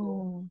didn't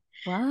go.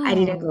 I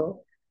didn't Wow.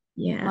 go.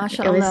 Yeah,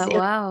 MashaAllah.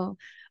 Wow.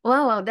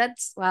 Wow,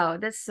 that's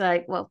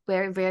like, well,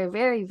 very, very,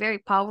 very, very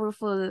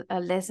powerful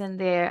lesson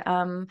there.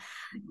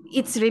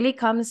 It's really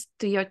comes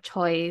to your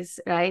choice,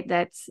 right?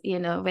 That's,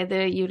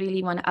 whether you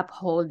really want to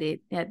uphold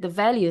it. Yeah, the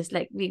values,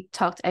 like we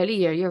talked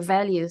earlier, your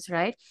values,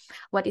 right?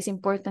 What is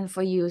important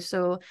for you.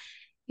 So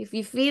if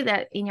you feel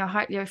that in your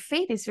heart your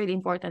faith is really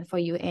important for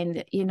you,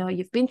 and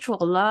you've been through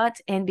a lot,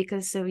 and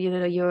because of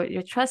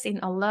your trust in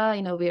Allah,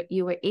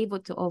 you were able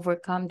to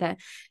overcome that.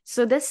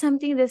 So that's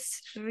something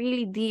that's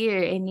really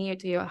dear and near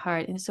to your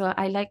heart. And so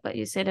I like what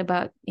you said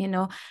about,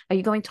 are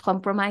you going to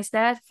compromise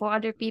that for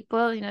other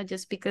people,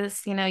 just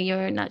because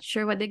you're not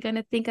sure what they're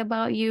gonna think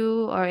about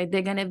you, or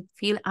they're gonna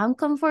feel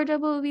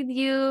uncomfortable with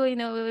you,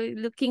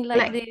 looking like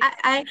Like this.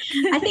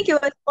 I think it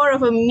was more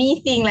of a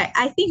me thing. Like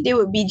I think they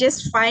would be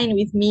just fine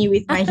with me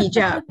with my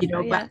hijab,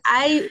 but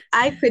Yeah.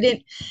 I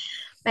couldn't,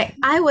 like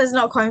I was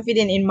not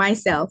confident in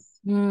myself.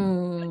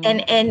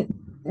 Mm. And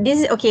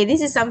this is okay,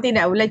 this is something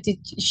that I would like to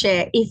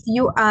share. If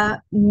you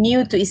are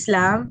new to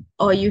Islam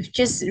or you've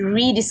just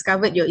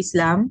rediscovered your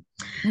Islam,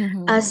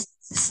 Mm-hmm.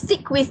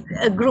 stick with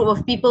a group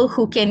of people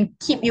who can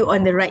keep you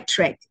on the right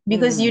track,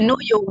 because Mm.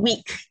 you're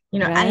weak.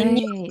 I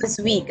knew I Right. was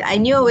weak. I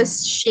knew I Yeah. was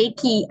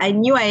shaky. I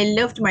knew I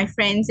loved my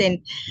friends, and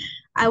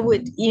I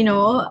would,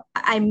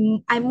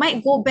 I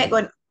might go back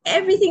on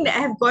everything that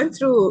I have gone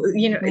through,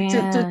 to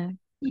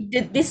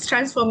Yeah. this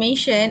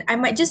transformation. I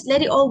might just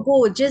let it all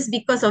go just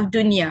because of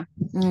dunya.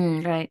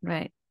 Right,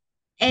 right.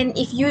 And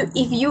if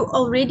you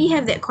already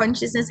have that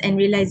consciousness and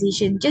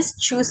realization,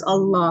 just choose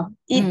Allah.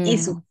 It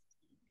is, Mm.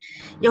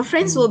 your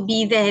friends Mm. will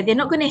be there.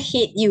 They're not going to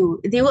hate you.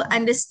 They will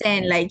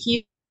understand. Like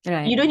you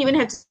Right. don't even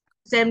have to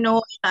tell them,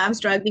 no, I'm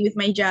struggling with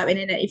my job, and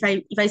then if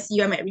I see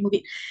you, I might remove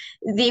it.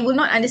 They will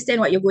not understand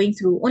what you're going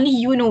through. Only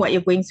you know what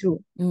you're going through.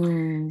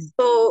 Mm.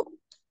 So,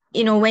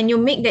 when you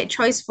make that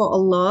choice for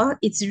Allah,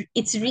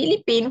 it's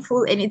really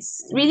painful and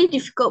it's really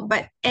difficult,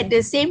 but at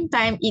the same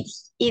time,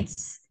 it's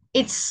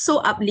so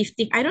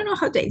uplifting. I don't know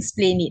how to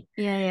explain it.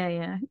 Yeah, yeah,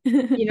 yeah.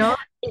 You know,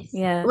 it's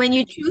Yeah. when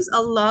you choose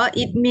Allah,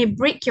 it may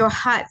break your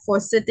heart for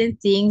certain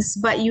things,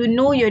 but you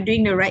know you're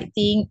doing the right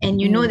thing, and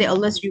you know that Mm.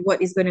 Allah's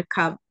reward is going to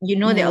come. You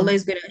know that Allah Mm.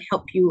 is going to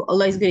help you.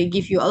 Allah is going to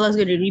give you. Allah is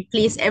going to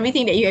replace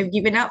everything that you have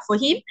given up for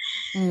Him.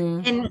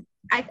 Mm. And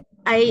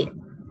I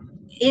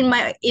in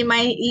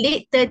my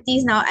late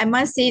 30s now, I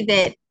must say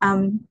that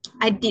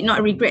I did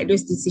not regret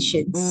those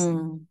decisions.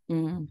 Mm.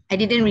 Mm. I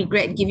didn't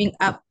regret giving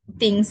up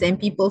things and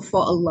people for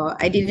Allah.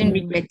 I didn't Mm.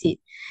 regret it.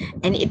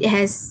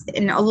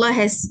 And Allah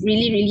has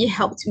really, really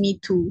helped me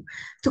to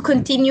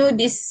continue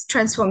this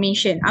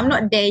transformation. I'm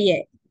not there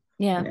yet.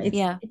 Yeah, It's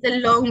yeah. it's a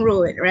long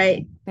road,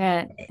 right?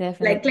 Yeah, Like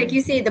definitely.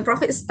 you say, the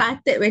Prophet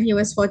started when he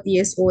was 40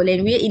 years old,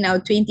 and we're in our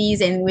 20s,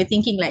 and we're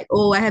thinking like,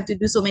 oh, I have to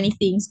do so many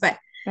things. But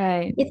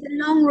Right. it's a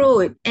long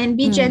road, and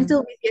be Mm. gentle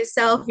with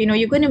yourself.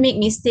 You're gonna make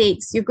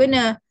mistakes. You're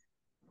gonna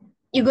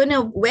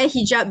wear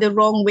hijab the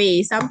wrong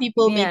way. Some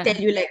people may tell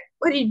Yeah. you like,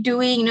 what are you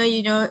doing?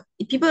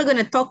 People are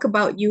gonna talk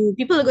about you.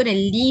 People are gonna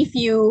leave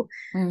you.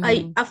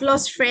 Mm-hmm. I've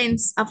lost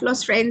friends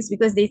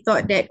because they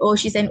thought that, oh,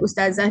 she's an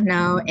ustazah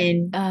now,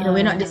 and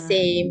we're not the Uh,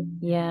 same.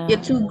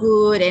 You're yeah. too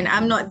good, and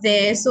I'm not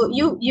there. So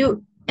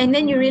and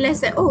then you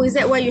realize that, oh, is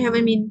that why you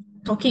haven't been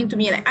talking to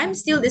me? Like I'm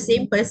still the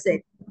same person.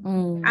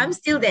 I'm Mm.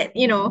 still that,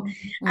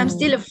 I'm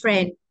still Mm. a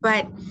friend,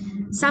 but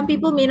some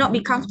people may not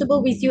be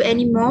comfortable with you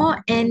anymore,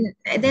 and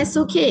that's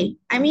okay.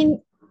 I mean,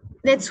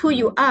 that's who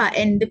you are,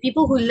 and the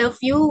people who love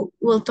you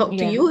will talk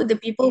to Yeah. you. The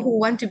people who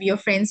want to be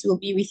your friends will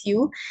be with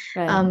you.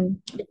 Right.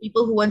 The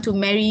people who want to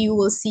marry you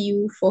will see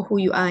you for who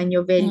you are and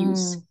your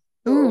values. Mm.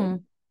 So, Mm.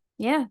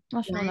 Yeah,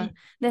 mashallah. right,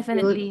 you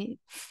Definitely.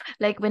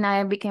 Like when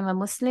I became a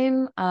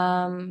Muslim,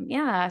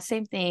 yeah,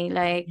 same thing.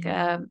 Like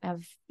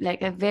I've like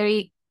a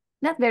very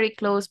not very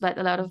close, but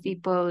a lot of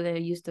people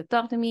used to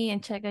talk to me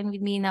and check in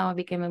with me. Now I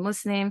became a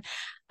Muslim.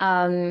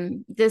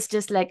 There's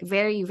just like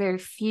very, very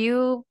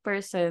few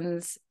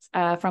persons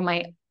from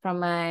my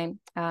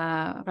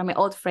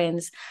old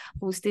friends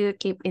who still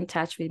keep in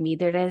touch with me.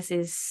 The rest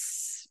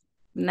is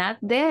not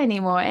there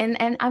anymore. And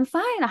I'm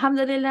fine.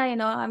 Alhamdulillah,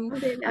 I'm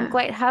Alhamdulillah.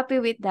 quite happy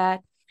with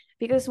that.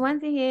 Because one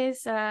thing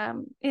is,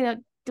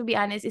 to be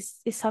honest,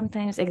 it's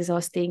sometimes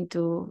exhausting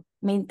to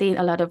maintain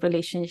a lot of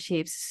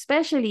relationships,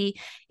 especially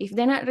if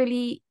they're not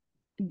really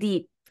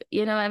deep.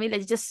 I mean,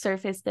 like just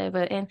surface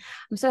level. And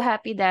I'm so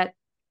happy that,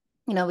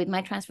 with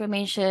my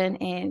transformation,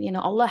 and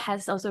Allah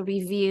has also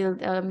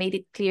revealed, made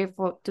it clear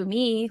to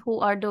me who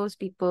are those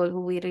people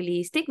who will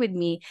really stick with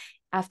me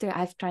after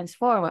I've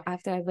transformed, or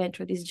after I went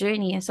through this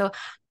journey. And so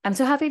I'm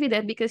so happy with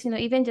that, because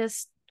even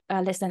just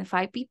less than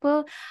five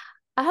people,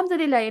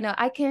 alhamdulillah,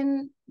 I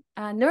can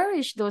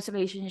nourish those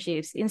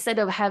relationships instead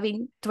of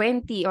having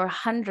 20 or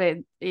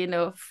 100,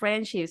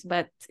 friendships,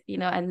 but,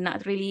 I'm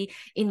not really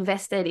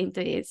invested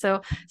into it.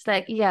 So it's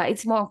like, yeah,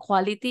 it's more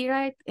quality,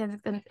 right? And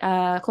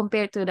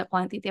compared to the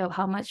quantity of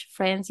how much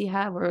friends you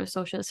have or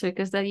social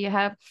circles that you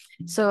have.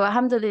 So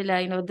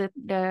alhamdulillah,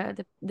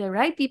 the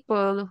right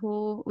people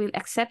who will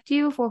accept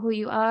you for who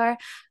you are,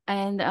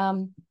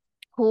 and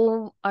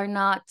who are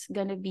not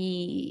gonna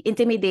be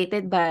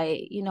intimidated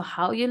by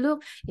how you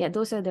look. Yeah,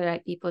 those are the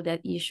right people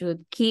that you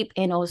should keep,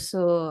 and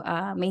also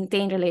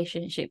maintain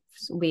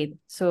relationships with.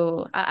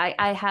 So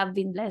I have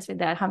been blessed with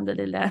that,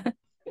 alhamdulillah.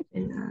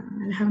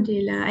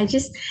 Alhamdulillah. I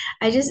just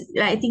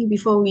like, I think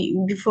before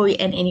we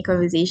end any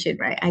conversation,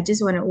 right? I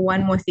just want to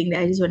one more thing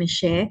that I just want to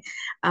share,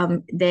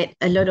 that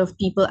a lot of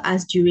people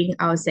ask during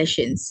our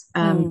sessions,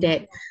 Mm.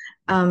 that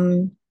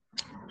um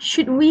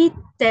should we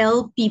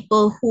tell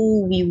people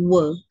who we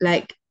were,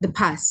 like the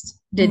past,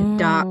 the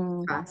dark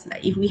Mm. past,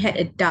 like if we had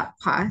a dark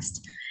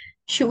past,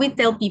 should we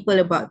tell people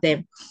about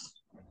them?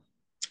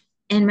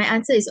 And my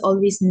answer is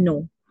always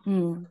no.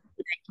 Mm.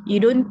 You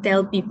don't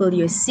tell people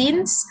your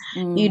sins.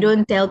 You Mm.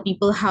 don't tell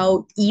people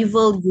how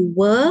evil you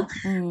were.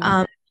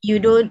 Mm. You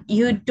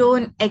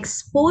don't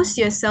expose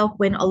yourself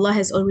when Allah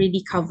has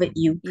already covered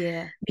you,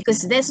 Yeah.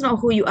 because that's not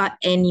who you are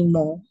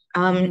anymore.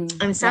 Mm.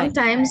 And Right.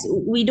 sometimes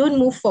we don't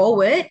move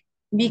forward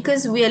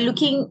because we're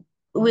looking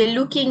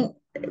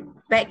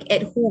back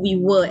at who we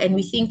were, and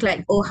we think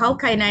like, oh, how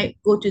can I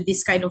go to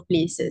this kind of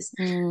places?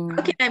 How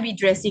Mm. can I be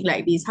dressing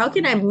like this? How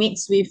can I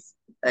mix with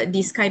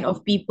this kind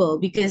of people?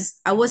 Because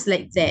I was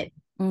like that.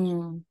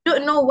 Mm.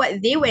 Don't know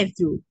what they went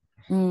through.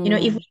 If Mm.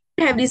 we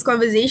didn't have this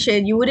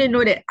conversation, you wouldn't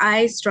know that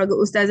I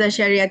struggled. Ustazah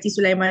Syariati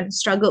Sulaiman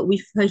struggled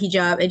with her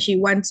hijab, and she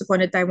once upon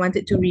a time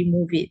wanted to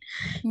remove it.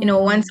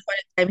 Once Mm. upon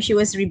a time she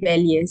was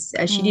rebellious.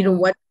 She didn't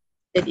Mm. want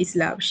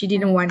Islam. She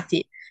didn't Mm. want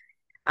it.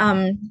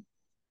 Um,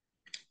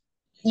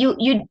 you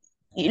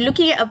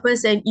looking at a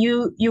person,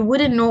 you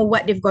wouldn't know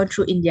what they've gone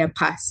through in their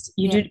past.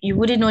 Yeah. You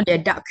wouldn't know their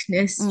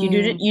darkness.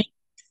 Mm.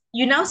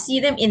 You now see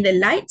them in the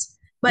light,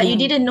 but you Mm.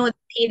 didn't know the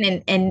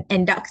pain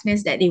and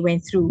darkness that they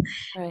went through,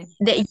 Right.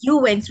 that you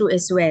went through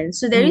as well.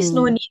 So there is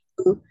no Mm. need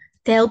to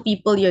tell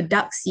people your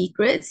dark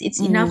secrets. It's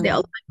enough that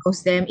Mm. Allah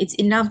knows them. It's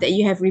enough that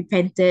you have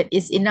repented.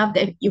 It's enough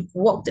that you've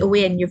walked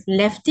away and you've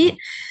left it.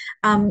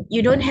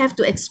 You don't have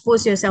to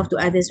expose yourself to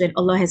others when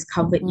Allah has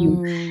covered you.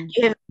 Mm.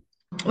 You have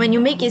When you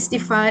make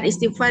istighfar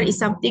is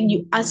something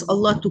you ask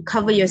Allah to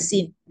cover your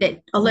sin,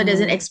 that Allah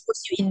doesn't Mm. expose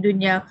you in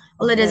dunya,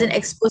 Allah doesn't Right.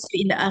 expose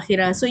you in the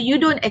akhirah. So you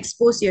don't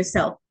expose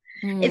yourself.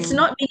 It's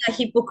Mm. not being a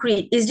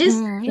hypocrite. It's just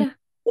Mm. Yeah.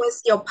 was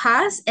your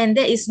past, and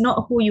that is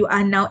not who you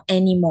are now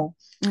anymore.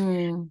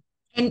 Mm.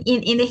 And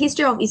in the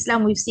history of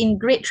Islam, we've seen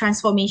great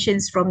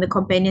transformations from the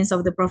companions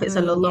of the Prophet Mm.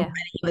 sallallahu Yeah.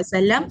 alaihi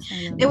wasallam.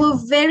 There Wasalam. were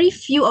very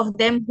few of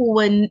them who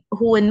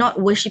were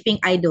not worshipping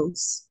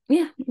idols.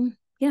 Yeah. Mm.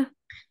 Yeah.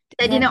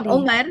 Sayyidina Exactly.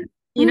 Umar,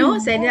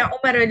 Mm. Sayyidina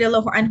Umar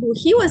radiallahu anhu,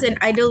 he was an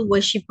idol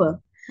worshipper.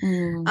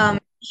 Mm.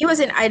 He was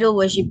an idol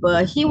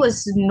worshipper. He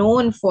was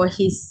known for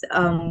his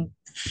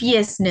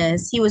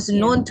fierceness. He was Yeah.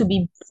 known to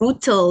be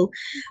brutal.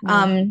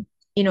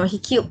 Yeah. He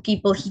killed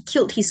people. He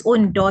killed his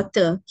own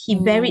daughter. He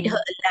buried her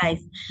Mm.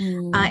 alive.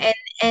 Mm.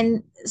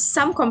 And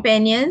some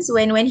companions,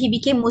 when he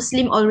became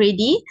Muslim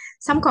already,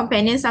 some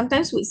companions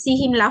sometimes would see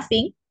him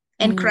laughing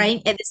and Mm. crying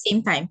at the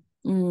same time.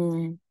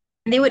 Mm.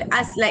 They would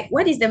ask, like,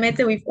 what is the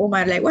matter with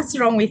Omar? Like, what's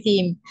wrong with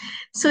him?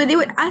 So they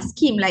would ask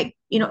him, like,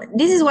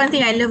 this is one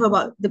thing I love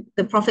about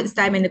the Prophet's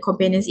time and the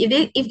companions.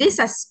 If they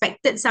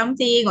suspected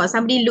something or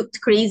somebody looked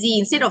crazy,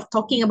 instead of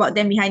talking about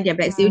them behind their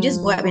backs, they would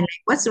just go up Mm. and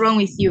like, what's wrong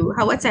with you?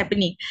 What's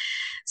happening?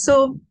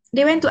 So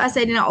they went to ask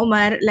Sayyidina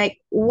Omar, like,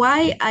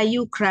 why are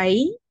you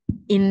crying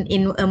in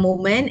a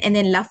moment and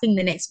then laughing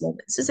the next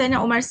moment? So Sayyidina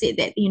Omar said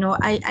that,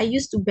 I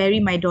used to bury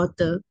my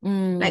daughter.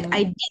 Like Mm.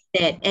 I did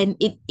that, and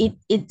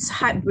it's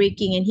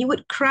heartbreaking, and he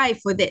would cry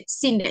for that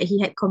sin that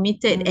he had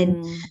committed.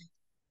 And Mm.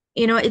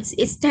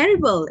 it's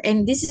terrible.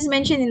 And this is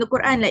mentioned in the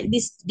Quran, like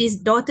these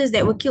daughters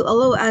that were killed.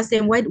 Allah will ask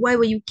them, why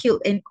were you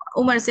killed? And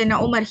Umar said,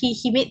 now Umar, he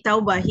made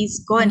tawbah,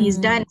 he's gone, he's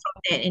done Mm. from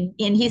that.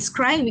 And he's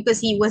crying because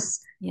he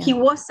Yeah.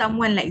 was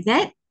someone like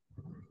that.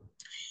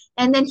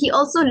 And then he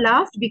also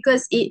laughed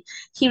because he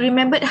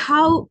remembered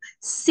how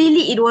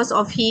silly it was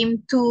of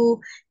him to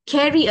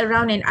carry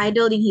around an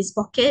idol in his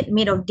pocket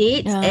made of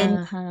dates, and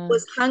Uh-huh.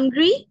 was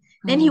hungry.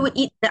 Then he Mm. would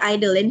eat the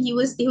idol, and he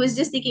was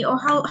just thinking, oh,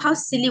 how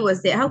silly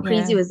was that? How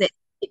crazy Yeah. was that?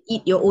 You could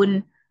eat your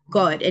own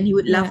God, and he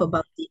would laugh Yeah.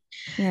 about it.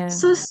 Yeah.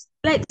 So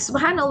like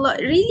subhanallah,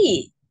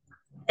 really.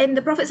 And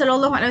the Prophet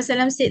sallallahu alaihi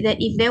wasallam said that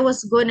if there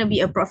was going to be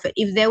a prophet,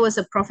 if there was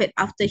a prophet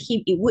after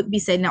him, it would be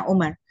Sayyidina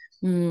Umar.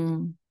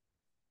 Mm.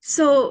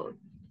 So,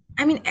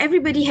 I mean,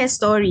 everybody has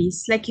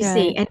stories, like you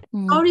say, Right. and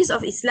Mm. stories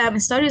of Islam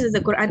and stories of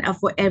the Quran are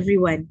for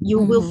everyone. You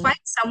will Mm-hmm.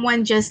 find someone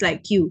just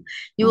like you.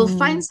 You will Mm.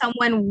 find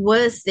someone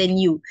worse than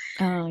you.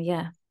 Oh,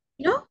 yeah.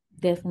 You know,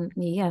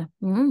 Definitely. Yeah.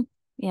 Mm.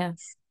 Yeah.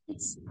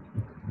 it's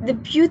the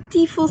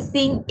beautiful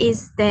thing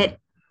is that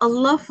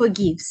Allah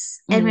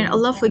forgives, and when Mm.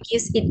 Allah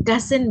forgives, it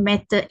doesn't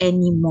matter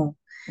anymore.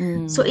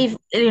 So Mm.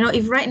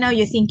 if right now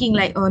you're thinking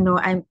like, oh no,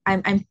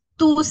 I'm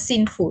too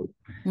sinful.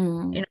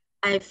 Mm. you know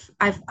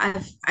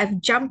I've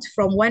jumped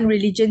from one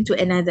religion to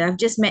another. I've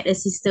just met a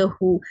sister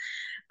who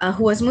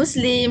was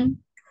Muslim,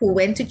 who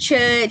went to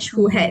church,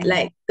 who had Mm.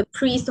 like the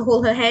priest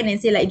hold her hand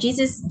and say like,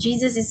 Jesus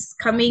is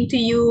coming to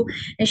you.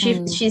 And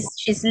Mm.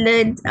 she's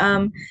learned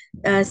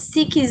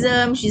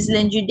Sikhism, she's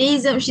learned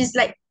Judaism, she's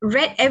like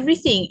read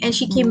everything, and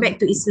she came Mm. back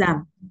to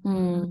Islam.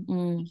 Mm.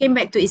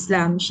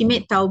 Mm. She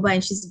made tawbah,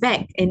 and she's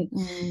back. And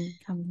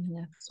Mm.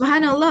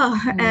 Subhanallah,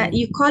 Mm,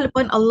 you call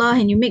upon Allah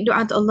and you make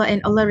dua to Allah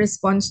and Allah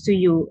responds to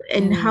you.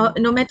 And how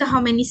mm, no matter how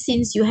many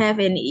sins you have,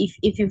 and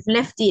if you've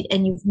left it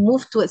and you've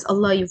moved towards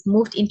Allah, you've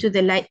moved into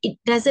the light, it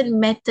doesn't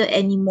matter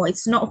anymore.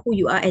 It's not who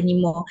you are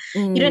anymore.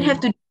 You don't have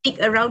mm, to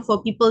dig around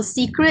for people's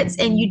secrets,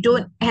 and you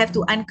don't have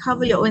to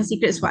uncover your own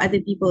secrets for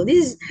other people.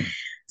 This is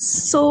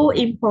so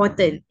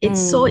important. It's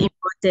so mm.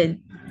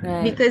 important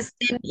Right. because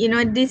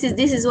then, this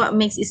is what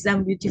makes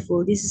Islam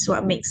beautiful. This is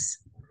what makes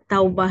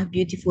Tawbah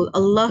beautiful.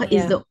 Allah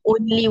is Yeah. the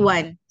only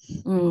one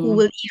who Mm,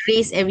 will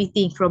erase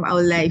everything from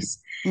our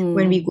lives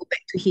when we mm. go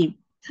back to Him.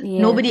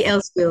 Nobody Yes.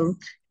 else will.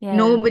 Yeah.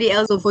 Nobody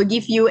else will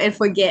forgive you and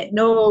forget.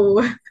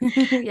 No.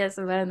 Yes,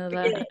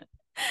 subhanallah. Forget.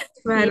 Yeah.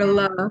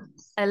 Subhanallah.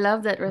 I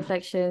love that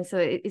reflection. So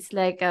it's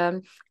like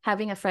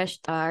having a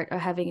fresh start or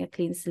having a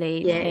clean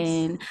slate. Yes.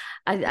 And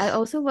I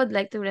also would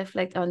like to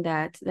reflect on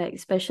that, like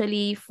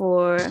especially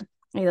for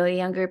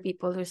younger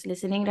people who's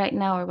listening right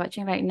now or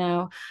watching right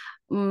now.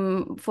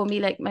 For me,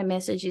 like my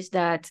message is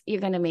that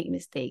you're gonna make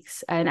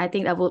mistakes, and I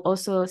think I will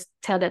also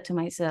tell that to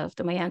myself,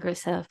 to my younger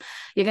self.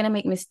 You're gonna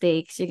make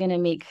mistakes. You're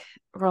gonna make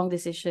wrong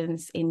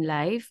decisions in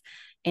life,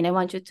 and I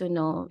want you to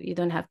know you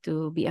don't have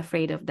to be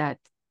afraid of that.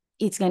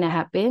 It's gonna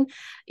happen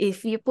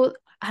if you put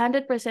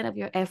 100% of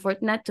your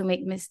effort not to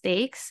make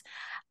mistakes,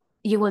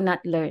 you will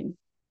not learn.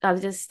 I'll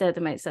just tell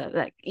to myself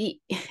like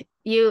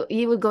you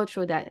will go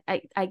through that.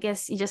 I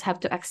guess you just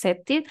have to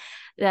accept it,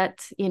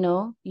 that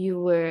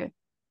you were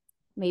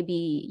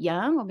maybe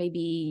young, or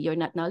maybe you're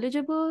not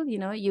knowledgeable.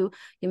 You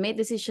made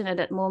decision at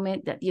that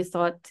moment that you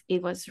thought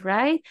it was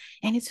right,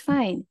 and it's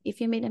fine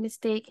if you made a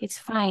mistake. It's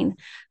fine.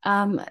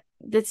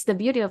 That's the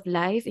beauty of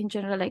life in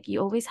general. Like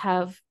you always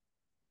have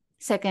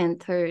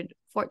second, third,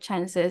 fourth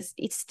chances.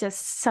 It's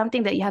just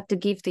something that you have to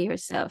give to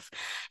yourself.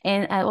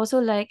 And I also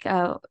like,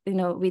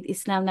 with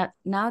Islam, not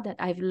now that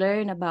I've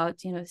learned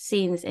about,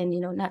 sins, and,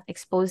 not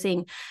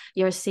exposing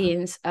your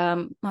sins,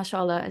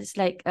 mashallah, it's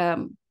like,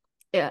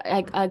 yeah,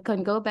 I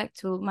can go back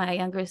to my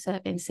younger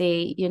self and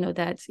say,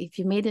 that if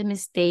you made a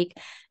mistake,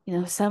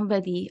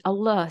 somebody,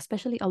 Allah,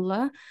 especially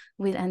Allah,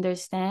 will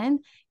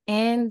understand.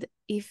 And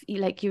if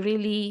you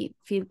really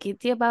feel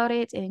guilty about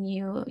it, and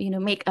you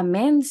make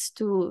amends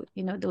to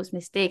those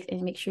mistakes,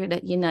 and make sure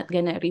that you're not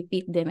gonna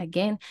repeat them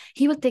again,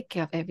 He will take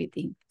care of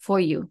everything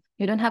for you.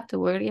 You don't have to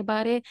worry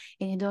about it,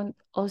 and you don't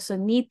also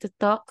need to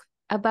talk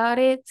about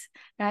it,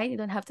 right? You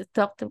don't have to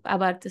talk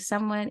about it to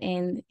someone,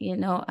 and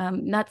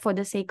not for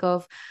the sake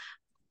of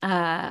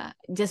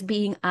just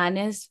being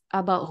honest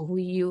about who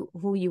you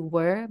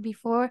were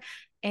before.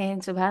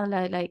 And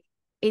subhanallah, like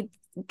it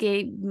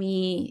gave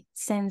me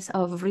sense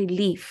of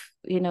relief,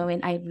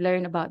 when I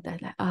learned about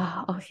that, like,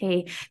 oh,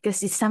 okay,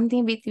 because it's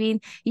something between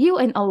you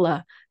and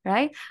Allah,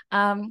 right?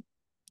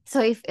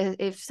 So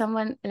if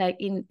someone, like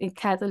in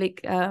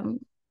Catholic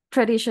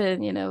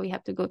tradition, we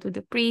have to go to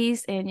the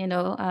priest and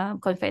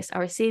confess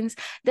our sins.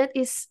 That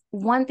is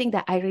one thing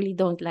that I really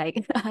don't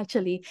like,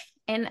 actually.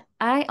 And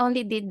I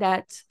only did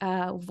that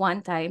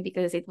one time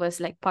because it was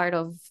like part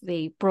of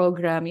the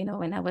program,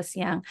 when I was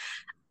young.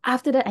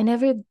 After that, I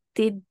never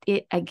did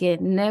it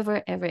again.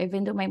 Never ever.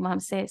 Even though my mom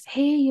says,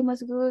 "Hey, you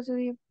must go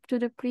to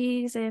the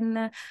priest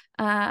and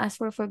ask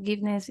for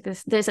forgiveness,"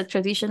 because there's a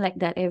tradition like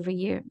that every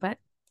year. But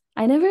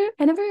I never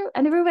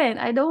went.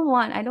 I don't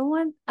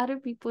want other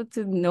people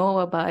to know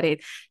about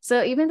it.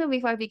 So even though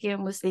before I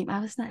became Muslim, I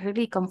was not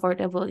really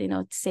comfortable,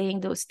 saying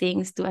those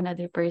things to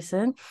another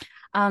person.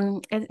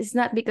 And it's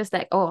not because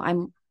like, oh,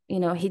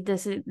 he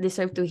doesn't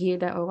deserve to hear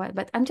that or what,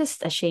 but I'm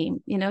just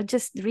ashamed,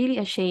 just really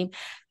ashamed,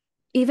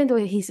 even though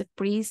he's a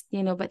priest,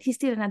 but he's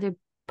still another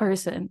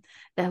person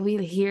that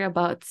will hear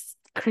about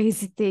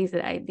crazy things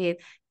that I did.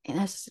 And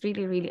I was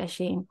really, really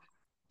ashamed.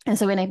 And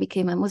so when I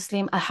became a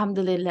Muslim,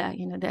 alhamdulillah,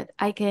 that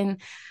I can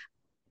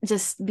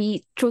just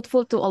be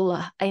truthful to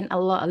Allah and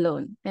Allah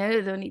alone.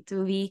 I don't need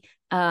to be,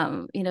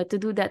 to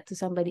do that to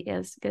somebody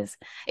else. Because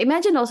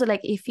imagine also,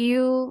 like, if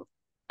you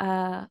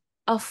uh,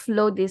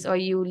 offload this, or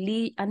you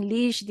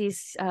unleash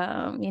this,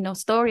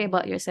 story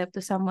about yourself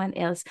to someone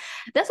else,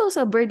 that's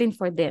also a burden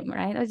for them,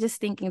 right? I was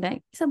just thinking that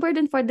it's a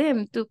burden for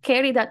them to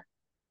carry that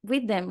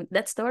with them,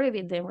 that story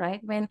with them, right?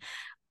 When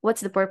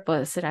what's the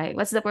purpose, right?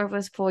 What's the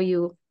purpose for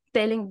you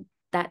telling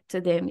that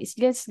to them? It's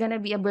just gonna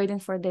be a burden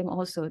for them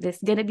also.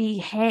 That's gonna be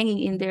hanging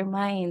in their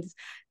minds,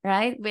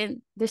 right?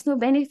 When there's no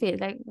benefit,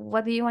 like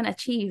what do you want to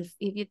achieve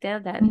if you tell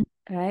that,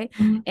 right?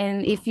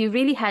 And if you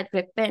really had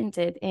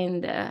repented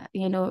and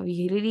you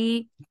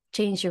really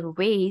change your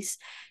ways,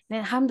 then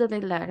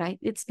alhamdulillah, right?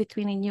 It's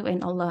between you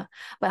and Allah.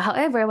 But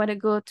however, I want to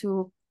go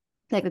to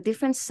like a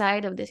different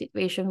side of the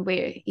situation,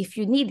 where if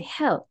you need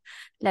help,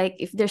 like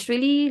if there's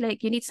really,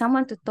 like, you need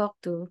someone to talk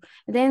to,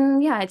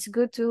 then yeah, it's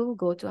good to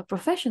go to a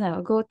professional,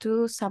 or go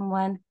to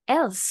someone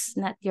else,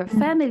 not your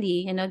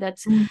family, that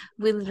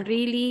will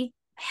really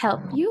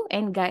help you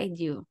and guide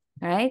you,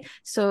 right?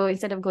 So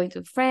instead of going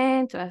to a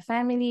friend, to a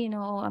family,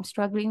 I'm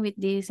struggling with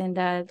this and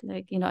that,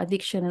 like,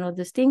 addiction and all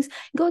those things,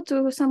 go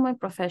to someone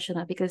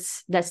professional,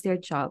 because that's their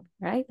job,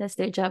 right? That's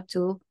their job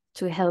to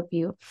to help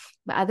you.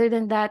 But other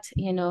than that,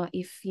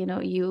 if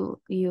you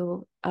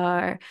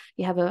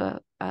have a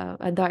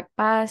dark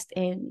past,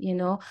 and you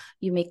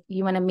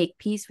want to make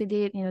peace with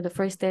it, the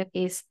first step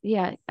is,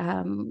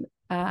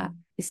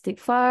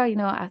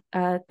 istighfar,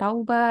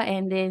 tauba,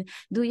 and then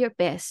do your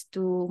best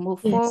to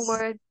move Yes.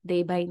 forward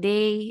day by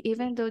day,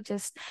 even though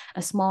just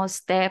a small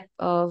step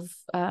of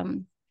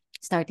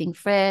starting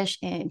fresh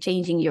and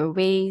changing your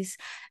ways,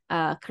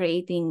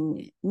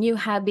 creating new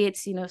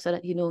habits, so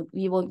that you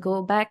won't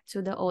go back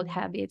to the old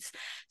habits.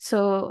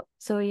 So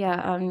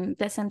yeah,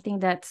 that's something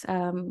that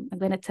I'm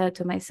gonna tell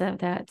to myself,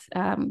 that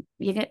I'm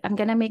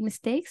gonna make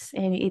mistakes,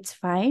 and it's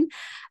fine,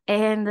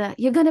 and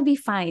you're gonna be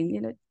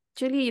fine.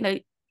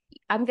 Julie,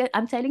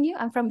 I'm telling you,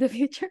 I'm from the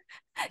future.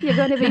 You're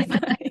gonna be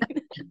fine.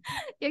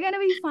 You're gonna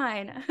be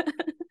fine.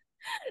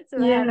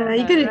 Yeah, you're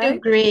Subhanallah, gonna do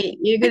right? great.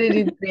 You're gonna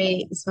do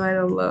great.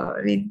 Subhanallah.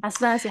 I mean, As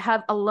long as you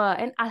have Allah,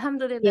 and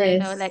Alhamdulillah,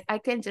 yes. like I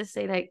can just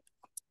say, like,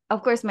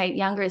 of course my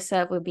younger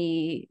self will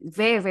be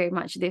very, very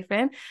much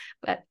different,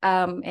 but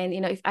and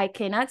if I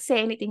cannot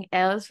say anything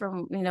else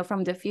from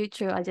from the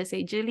future, I'll just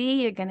say,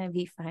 Julie, you're gonna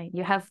be fine.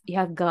 You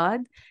have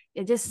God.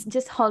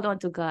 Just hold on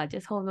to God,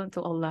 just hold on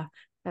to Allah.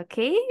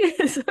 Okay.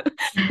 So,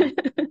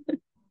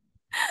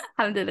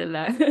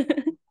 Alhamdulillah.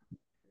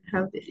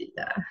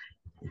 Alhamdulillah.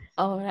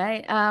 All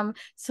right.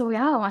 So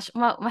yeah,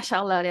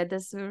 mashallah, yeah,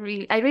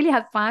 I really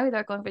had fun with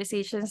our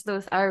conversations.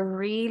 Those are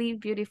really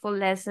beautiful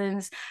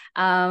lessons.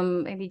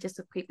 Maybe just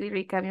to quickly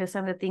recap,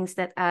 some of the things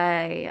that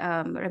I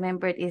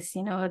remembered is,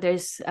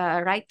 there's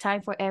a right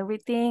time for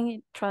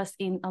everything. Trust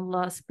in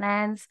Allah's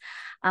plans.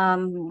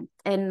 And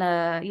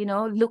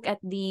look at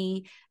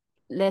the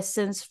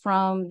lessons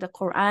from the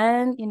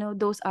Quran.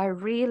 Those are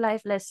real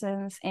life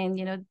lessons,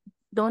 and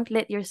don't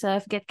let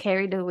yourself get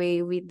carried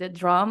away with the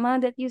drama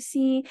that you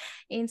see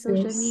in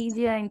social Yes.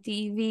 media and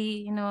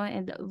TV,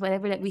 and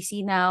whatever that we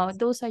see now.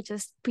 Those are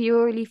just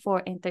purely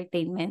for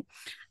entertainment.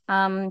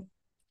 Um,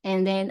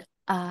 and then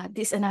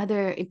this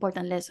another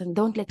important lesson: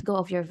 don't let go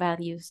of your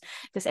values.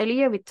 Because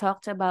earlier we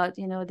talked about,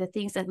 the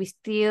things that we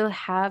still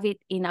have it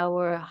in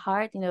our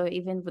heart,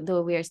 even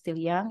though we are still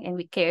young and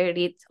we carried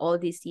it all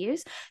these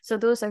years. So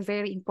those are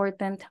very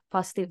important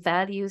positive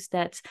values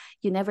that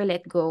you never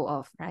let go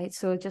of, right?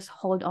 So just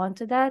hold on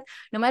to that.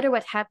 No matter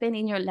what happened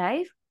in your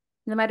life,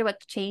 no matter what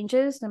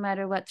changes, no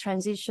matter what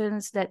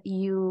transitions that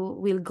you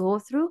will go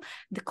through,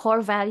 the core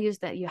values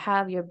that you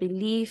have, your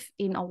belief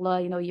in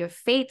Allah, your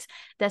faith,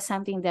 that's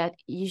something that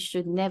you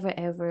should never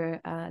ever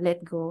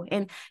let go.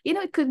 And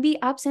it could be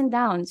ups and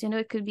downs.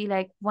 It could be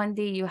like one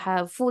day you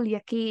have full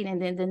yaqeen,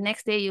 and then the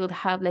next day you'll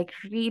have like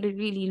really,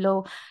 really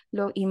low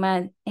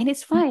iman, and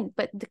it's fine.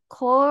 But the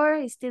core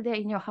is still there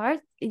in your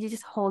heart. You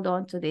just hold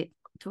on to it.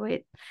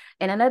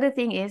 And another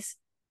thing is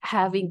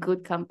having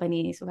good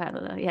company.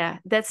 Subhanallah. Yeah,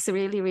 that's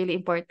really, really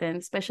important,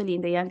 especially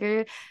in the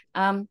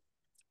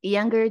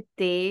younger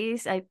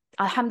days. I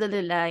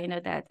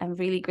Alhamdulillah, that I'm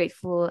really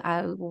grateful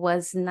I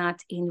was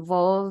not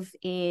involved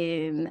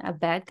in a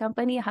bad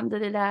company.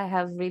 Alhamdulillah, I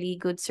have really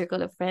good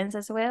circle of friends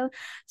as well.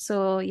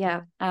 So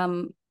yeah,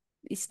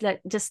 it's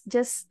like just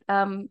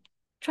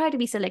try to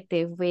be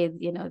selective with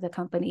the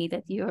company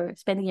that you're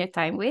spending your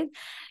time with,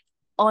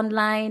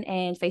 online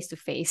and face to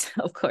face,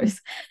 of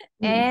course.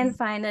 And Yes.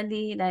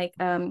 finally, like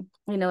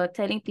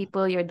telling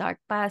people your dark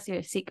past,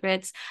 your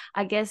secrets.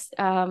 I guess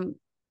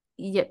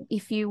yeah,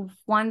 if you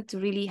want to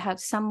really have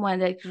someone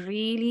like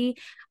really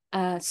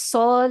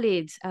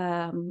solid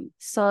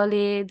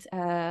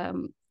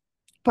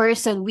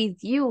person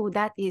with you,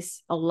 that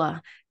is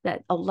Allah.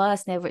 That Allah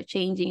is never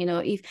changing.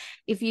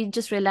 If you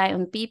just rely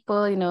on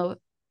people,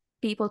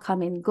 people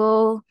come and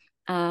go.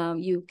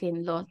 You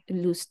can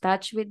lose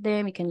touch with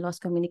them, you can lose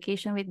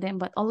communication with them,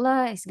 but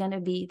Allah is gonna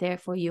be there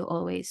for you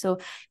always. So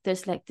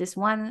there's like this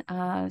one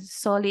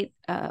solid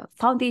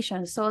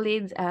foundation,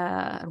 solid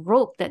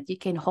rope that you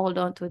can hold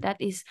on to, that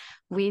is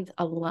with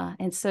Allah.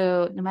 And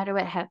so no matter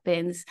what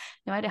happens,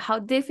 no matter how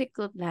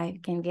difficult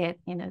life can get,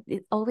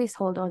 it always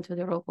hold on to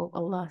the rope of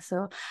Allah.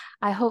 So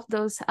I hope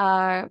those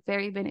are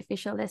very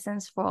beneficial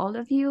lessons for all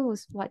of you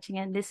who's watching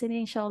and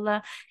listening,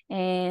 inshallah.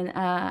 And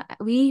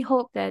we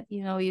hope that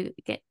you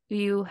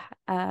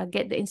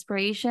get the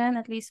inspiration,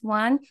 at least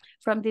one,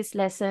 from these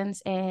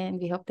lessons, and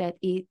we hope that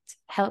it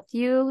helped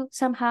you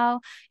somehow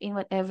in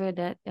whatever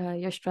that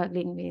you're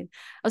struggling with.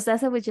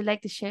 Ustaza, would you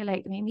like to share,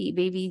 like,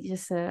 maybe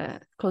just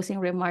closing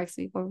remarks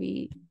before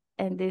we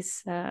end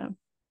this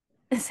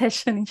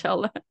session,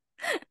 inshallah?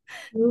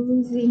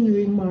 Closing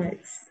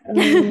remarks.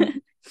 I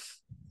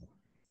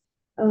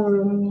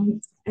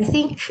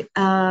think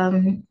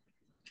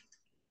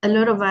a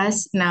lot of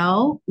us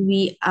now,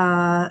 we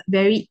are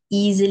very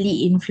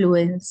easily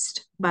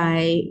influenced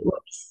by what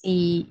we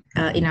see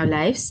in our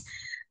lives,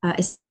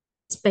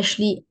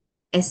 especially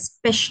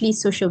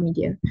social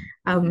media.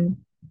 Um,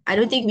 I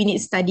don't think we need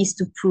studies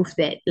to prove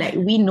that. Like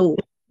We we know,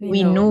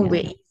 know yeah.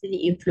 we're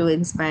easily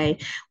influenced by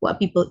what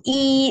people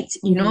eat.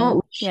 Mm-hmm.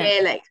 We Yeah,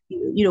 share like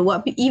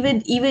what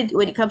even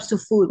when it comes to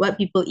food, what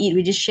people eat,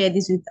 we just share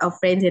this with our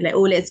friends and like,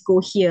 oh, let's go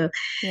here.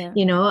 yeah.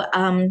 you know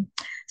um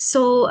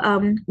So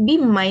be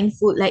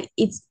mindful. Like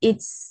it's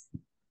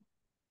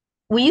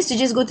we used to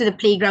just go to the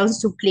playgrounds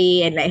to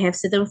play and like have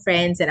certain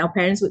friends, and our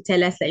parents would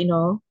tell us like,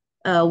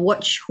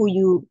 watch who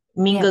you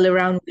Yeah. mingle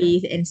around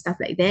with and stuff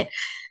like that.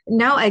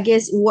 Now I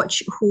guess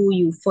watch who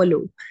you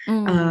follow.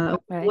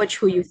 Right. Watch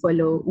who you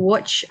follow.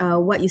 Watch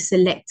what you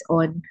select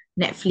on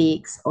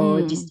Netflix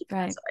or Disney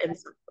Plus Right. or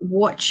Amazon.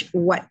 Watch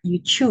what you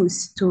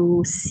choose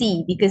to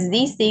see, because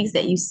these things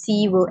that you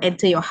see will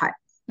enter your heart.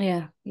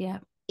 Yeah. Yeah.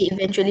 It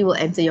eventually will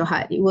enter your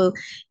heart. It will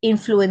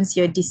influence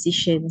your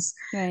decisions.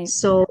 Right.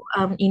 So,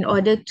 in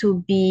order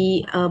to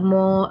be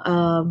more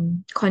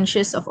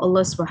conscious of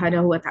Allah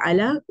Subhanahu wa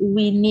Taala,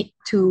 we need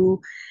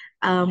to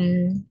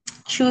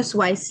choose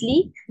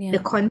wisely the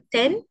Yeah.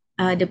 content,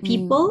 the Mm.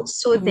 people,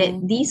 so that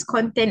Mm. these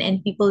content and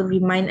people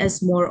remind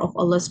us more of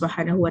Allah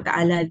Subhanahu wa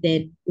Taala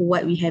than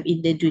what we have in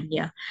the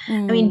dunya.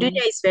 I mean, Mm.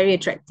 dunya is very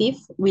attractive.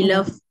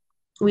 Yeah.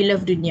 We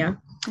love dunya.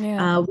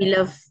 Yeah.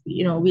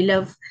 We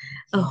love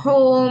a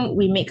home.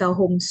 We make our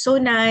home so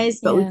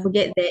nice, but we Yeah.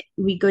 forget that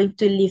we're going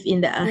to live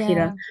in the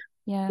akhirah.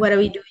 Yeah. Yeah. What are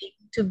we doing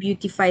to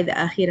beautify the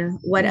akhirah?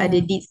 What are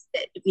the Yeah. deeds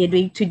that we are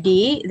doing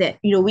today?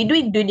 That we're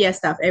doing dunya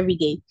stuff every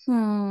day.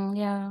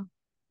 Yeah.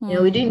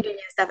 We're Hmm. doing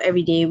dunya stuff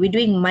every day. We're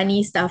doing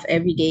money stuff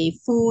every day.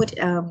 Food,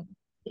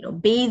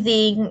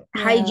 bathing,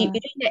 hygiene. Yeah.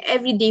 We're doing that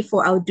every day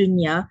for our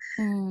dunya.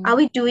 Hmm. Are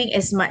we doing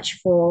as much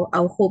for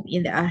our home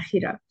in the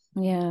akhirah?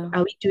 Yeah.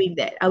 Are we doing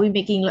that? Are we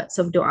making lots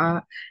of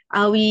dua?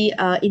 Are we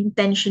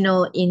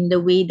intentional in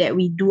the way that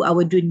we do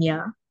our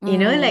dunya?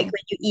 Like Mm.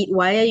 when you eat,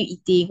 why are you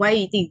eating? Why are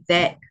you eating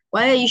that?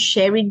 Why are you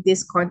sharing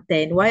this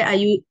content? Why are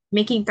you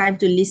making time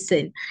to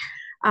listen?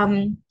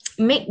 Um,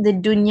 make the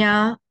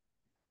dunya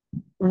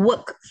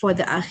work for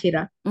the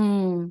akhirah.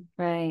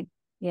 Right.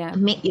 Yeah.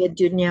 Make your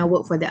dunya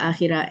work for the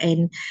akhirah.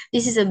 And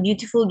this is a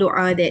beautiful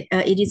dua that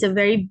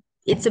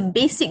it's a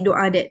basic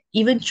dua that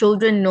even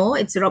children know.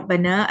 It's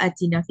Rabbana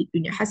atina fid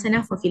dunya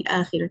hasanah wa fil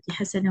akhirati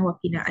hasanah wa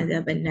qina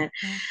adzaban nar.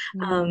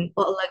 Mm.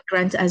 Oh Allah,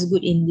 grant us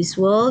good in this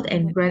world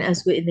and Yeah. grant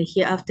us good in the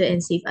hereafter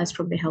and save us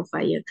from the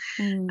hellfire.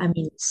 I Mm.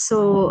 mean,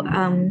 so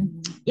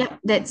yeah,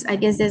 I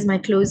guess that's my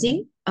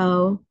closing.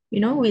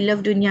 We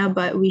love dunya,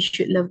 but we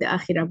should love the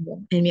akhirah more.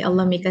 And may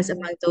Allah make us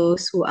Alhamdulillah. among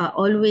those who are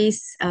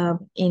always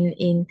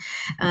in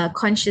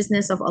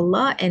consciousness of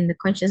Allah and the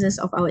consciousness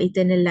of our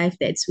eternal life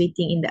that's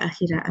waiting in the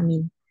akhirah. I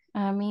mean,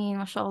 I mean,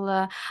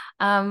 mashallah.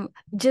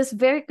 Just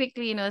very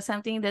quickly,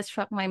 something that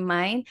struck my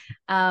mind.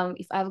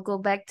 If I would go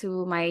back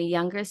to my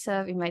younger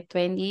self in my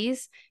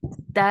 20s,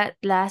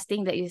 that last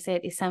thing that you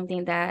said is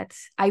something that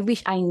I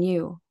wish I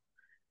knew.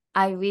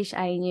 I wish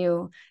I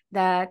knew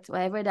that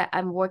whatever that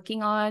I'm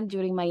working on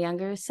during my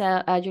younger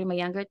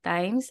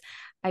times,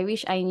 I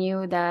wish I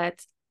knew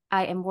that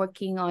I am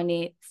working on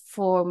it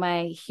for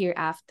my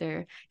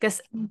hereafter.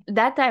 Because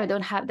that time I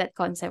don't have that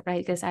concept,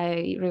 right? Because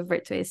I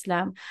revert to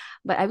Islam.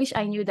 But I wish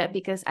I knew that,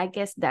 because I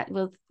guess that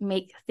will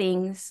make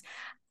things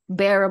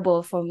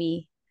bearable for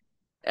me,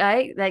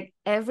 right? Like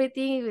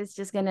everything is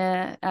just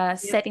gonna yep.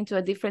 set into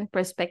a different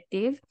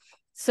perspective.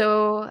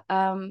 So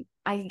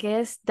I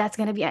guess that's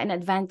gonna be an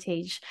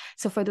advantage.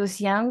 So for those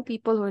young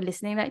people who are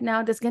listening right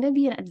now, that's gonna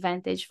be an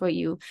advantage for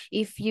you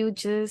if you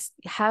just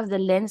have the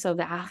lens of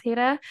the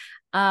akhirah.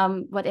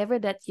 Whatever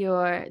that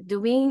you're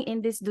doing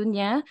in this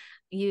dunya,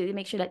 you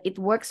make sure that it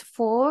works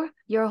for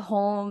your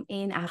home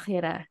in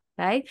akhirah.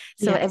 Right.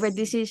 So whatever Yes.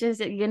 decisions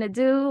that you're gonna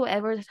do,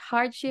 whatever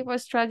hardship or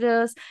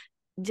struggles,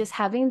 just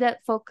having that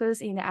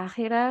focus in the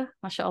akhirah,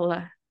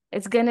 mashallah,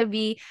 it's gonna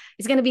be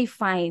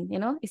fine.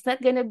 It's not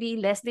gonna be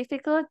less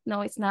difficult. No,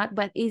 it's not,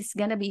 but it's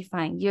gonna be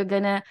fine. You're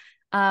gonna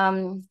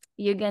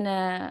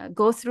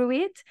go through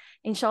it,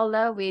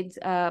 inshallah, with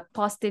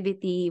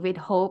positivity, with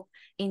hope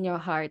in your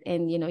heart.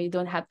 And you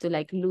don't have to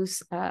like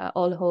lose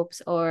all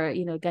hopes, or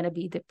gonna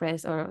be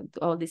depressed, or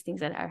all these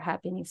things that are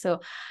happening.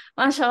 So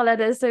mashallah,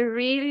 that's a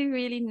really,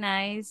 really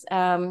nice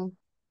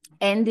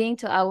ending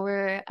to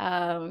our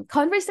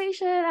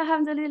conversation.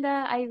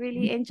 Alhamdulillah, I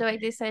really enjoyed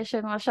this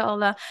session.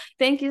 MashaAllah.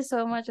 Thank you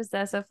so much,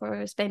 Ustaza,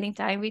 for spending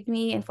time with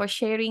me and for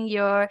sharing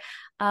your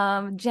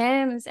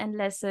gems and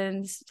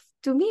lessons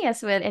to me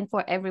as well, and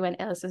for everyone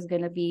else who's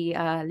going to be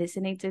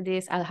listening to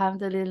this.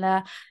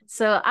 Alhamdulillah.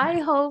 So I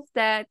hope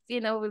that,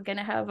 we're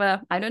going to have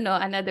I don't know,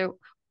 another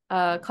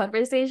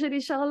conversation,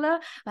 inshallah.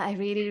 But I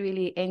really,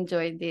 really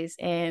enjoyed this.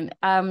 And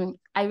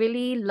I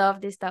really love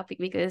this topic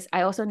because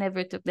I also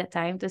never took the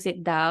time to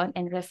sit down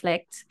and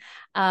reflect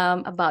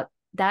about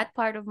that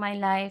part of my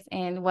life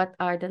and what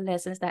are the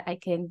lessons that I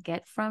can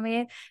get from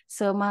it.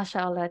 So,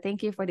 mashallah,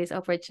 thank you for this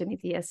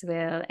opportunity as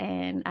well.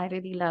 And I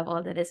really love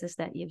all the lessons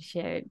that you've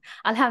shared.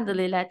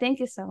 Alhamdulillah. Thank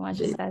you so much,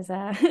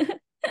 Ustaza.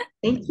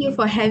 Thank you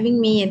for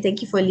having me, and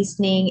thank you for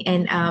listening.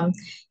 And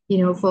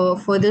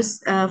for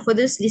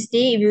those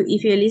listening,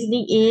 if you're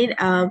listening in,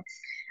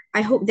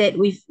 I hope that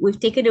we've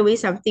taken away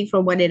something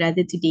from one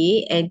another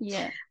today. And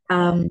Yeah.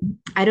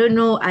 I don't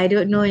know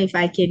if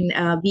I can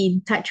be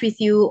in touch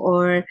with you,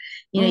 or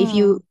if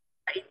you Mm.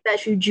 in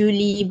touch with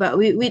Julie, but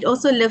we'd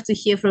also love to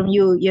hear from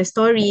you, your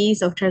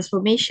stories of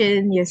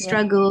transformation, your Yeah.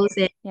 struggles,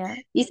 and Yeah.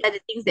 these are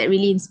the things that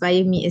really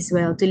inspire me as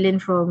well to learn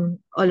from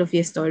all of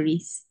your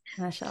stories.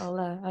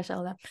 MashaAllah,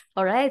 MashaAllah.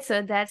 All right,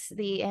 so that's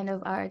the end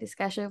of our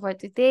discussion for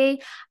today.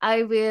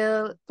 I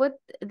will put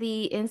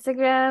the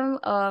Instagram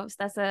of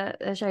Uztazah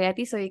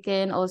Syariati so you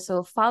can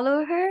also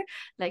follow her.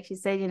 Like she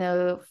said,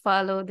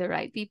 follow the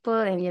right people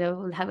and,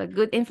 have a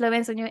good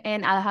influence on you.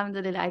 And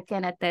Alhamdulillah, I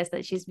can attest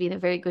that she's been a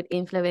very good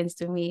influence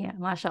to me,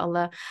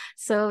 MashaAllah.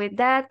 So with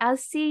that, I'll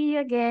see you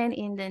again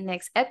in the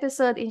next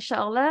episode,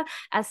 inshallah.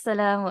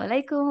 Assalamu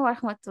alaikum wa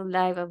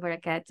rahmatullahi wa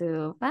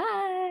barakatuh.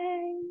 Bye.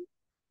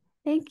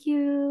 Thank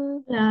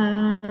you.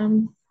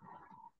 Um,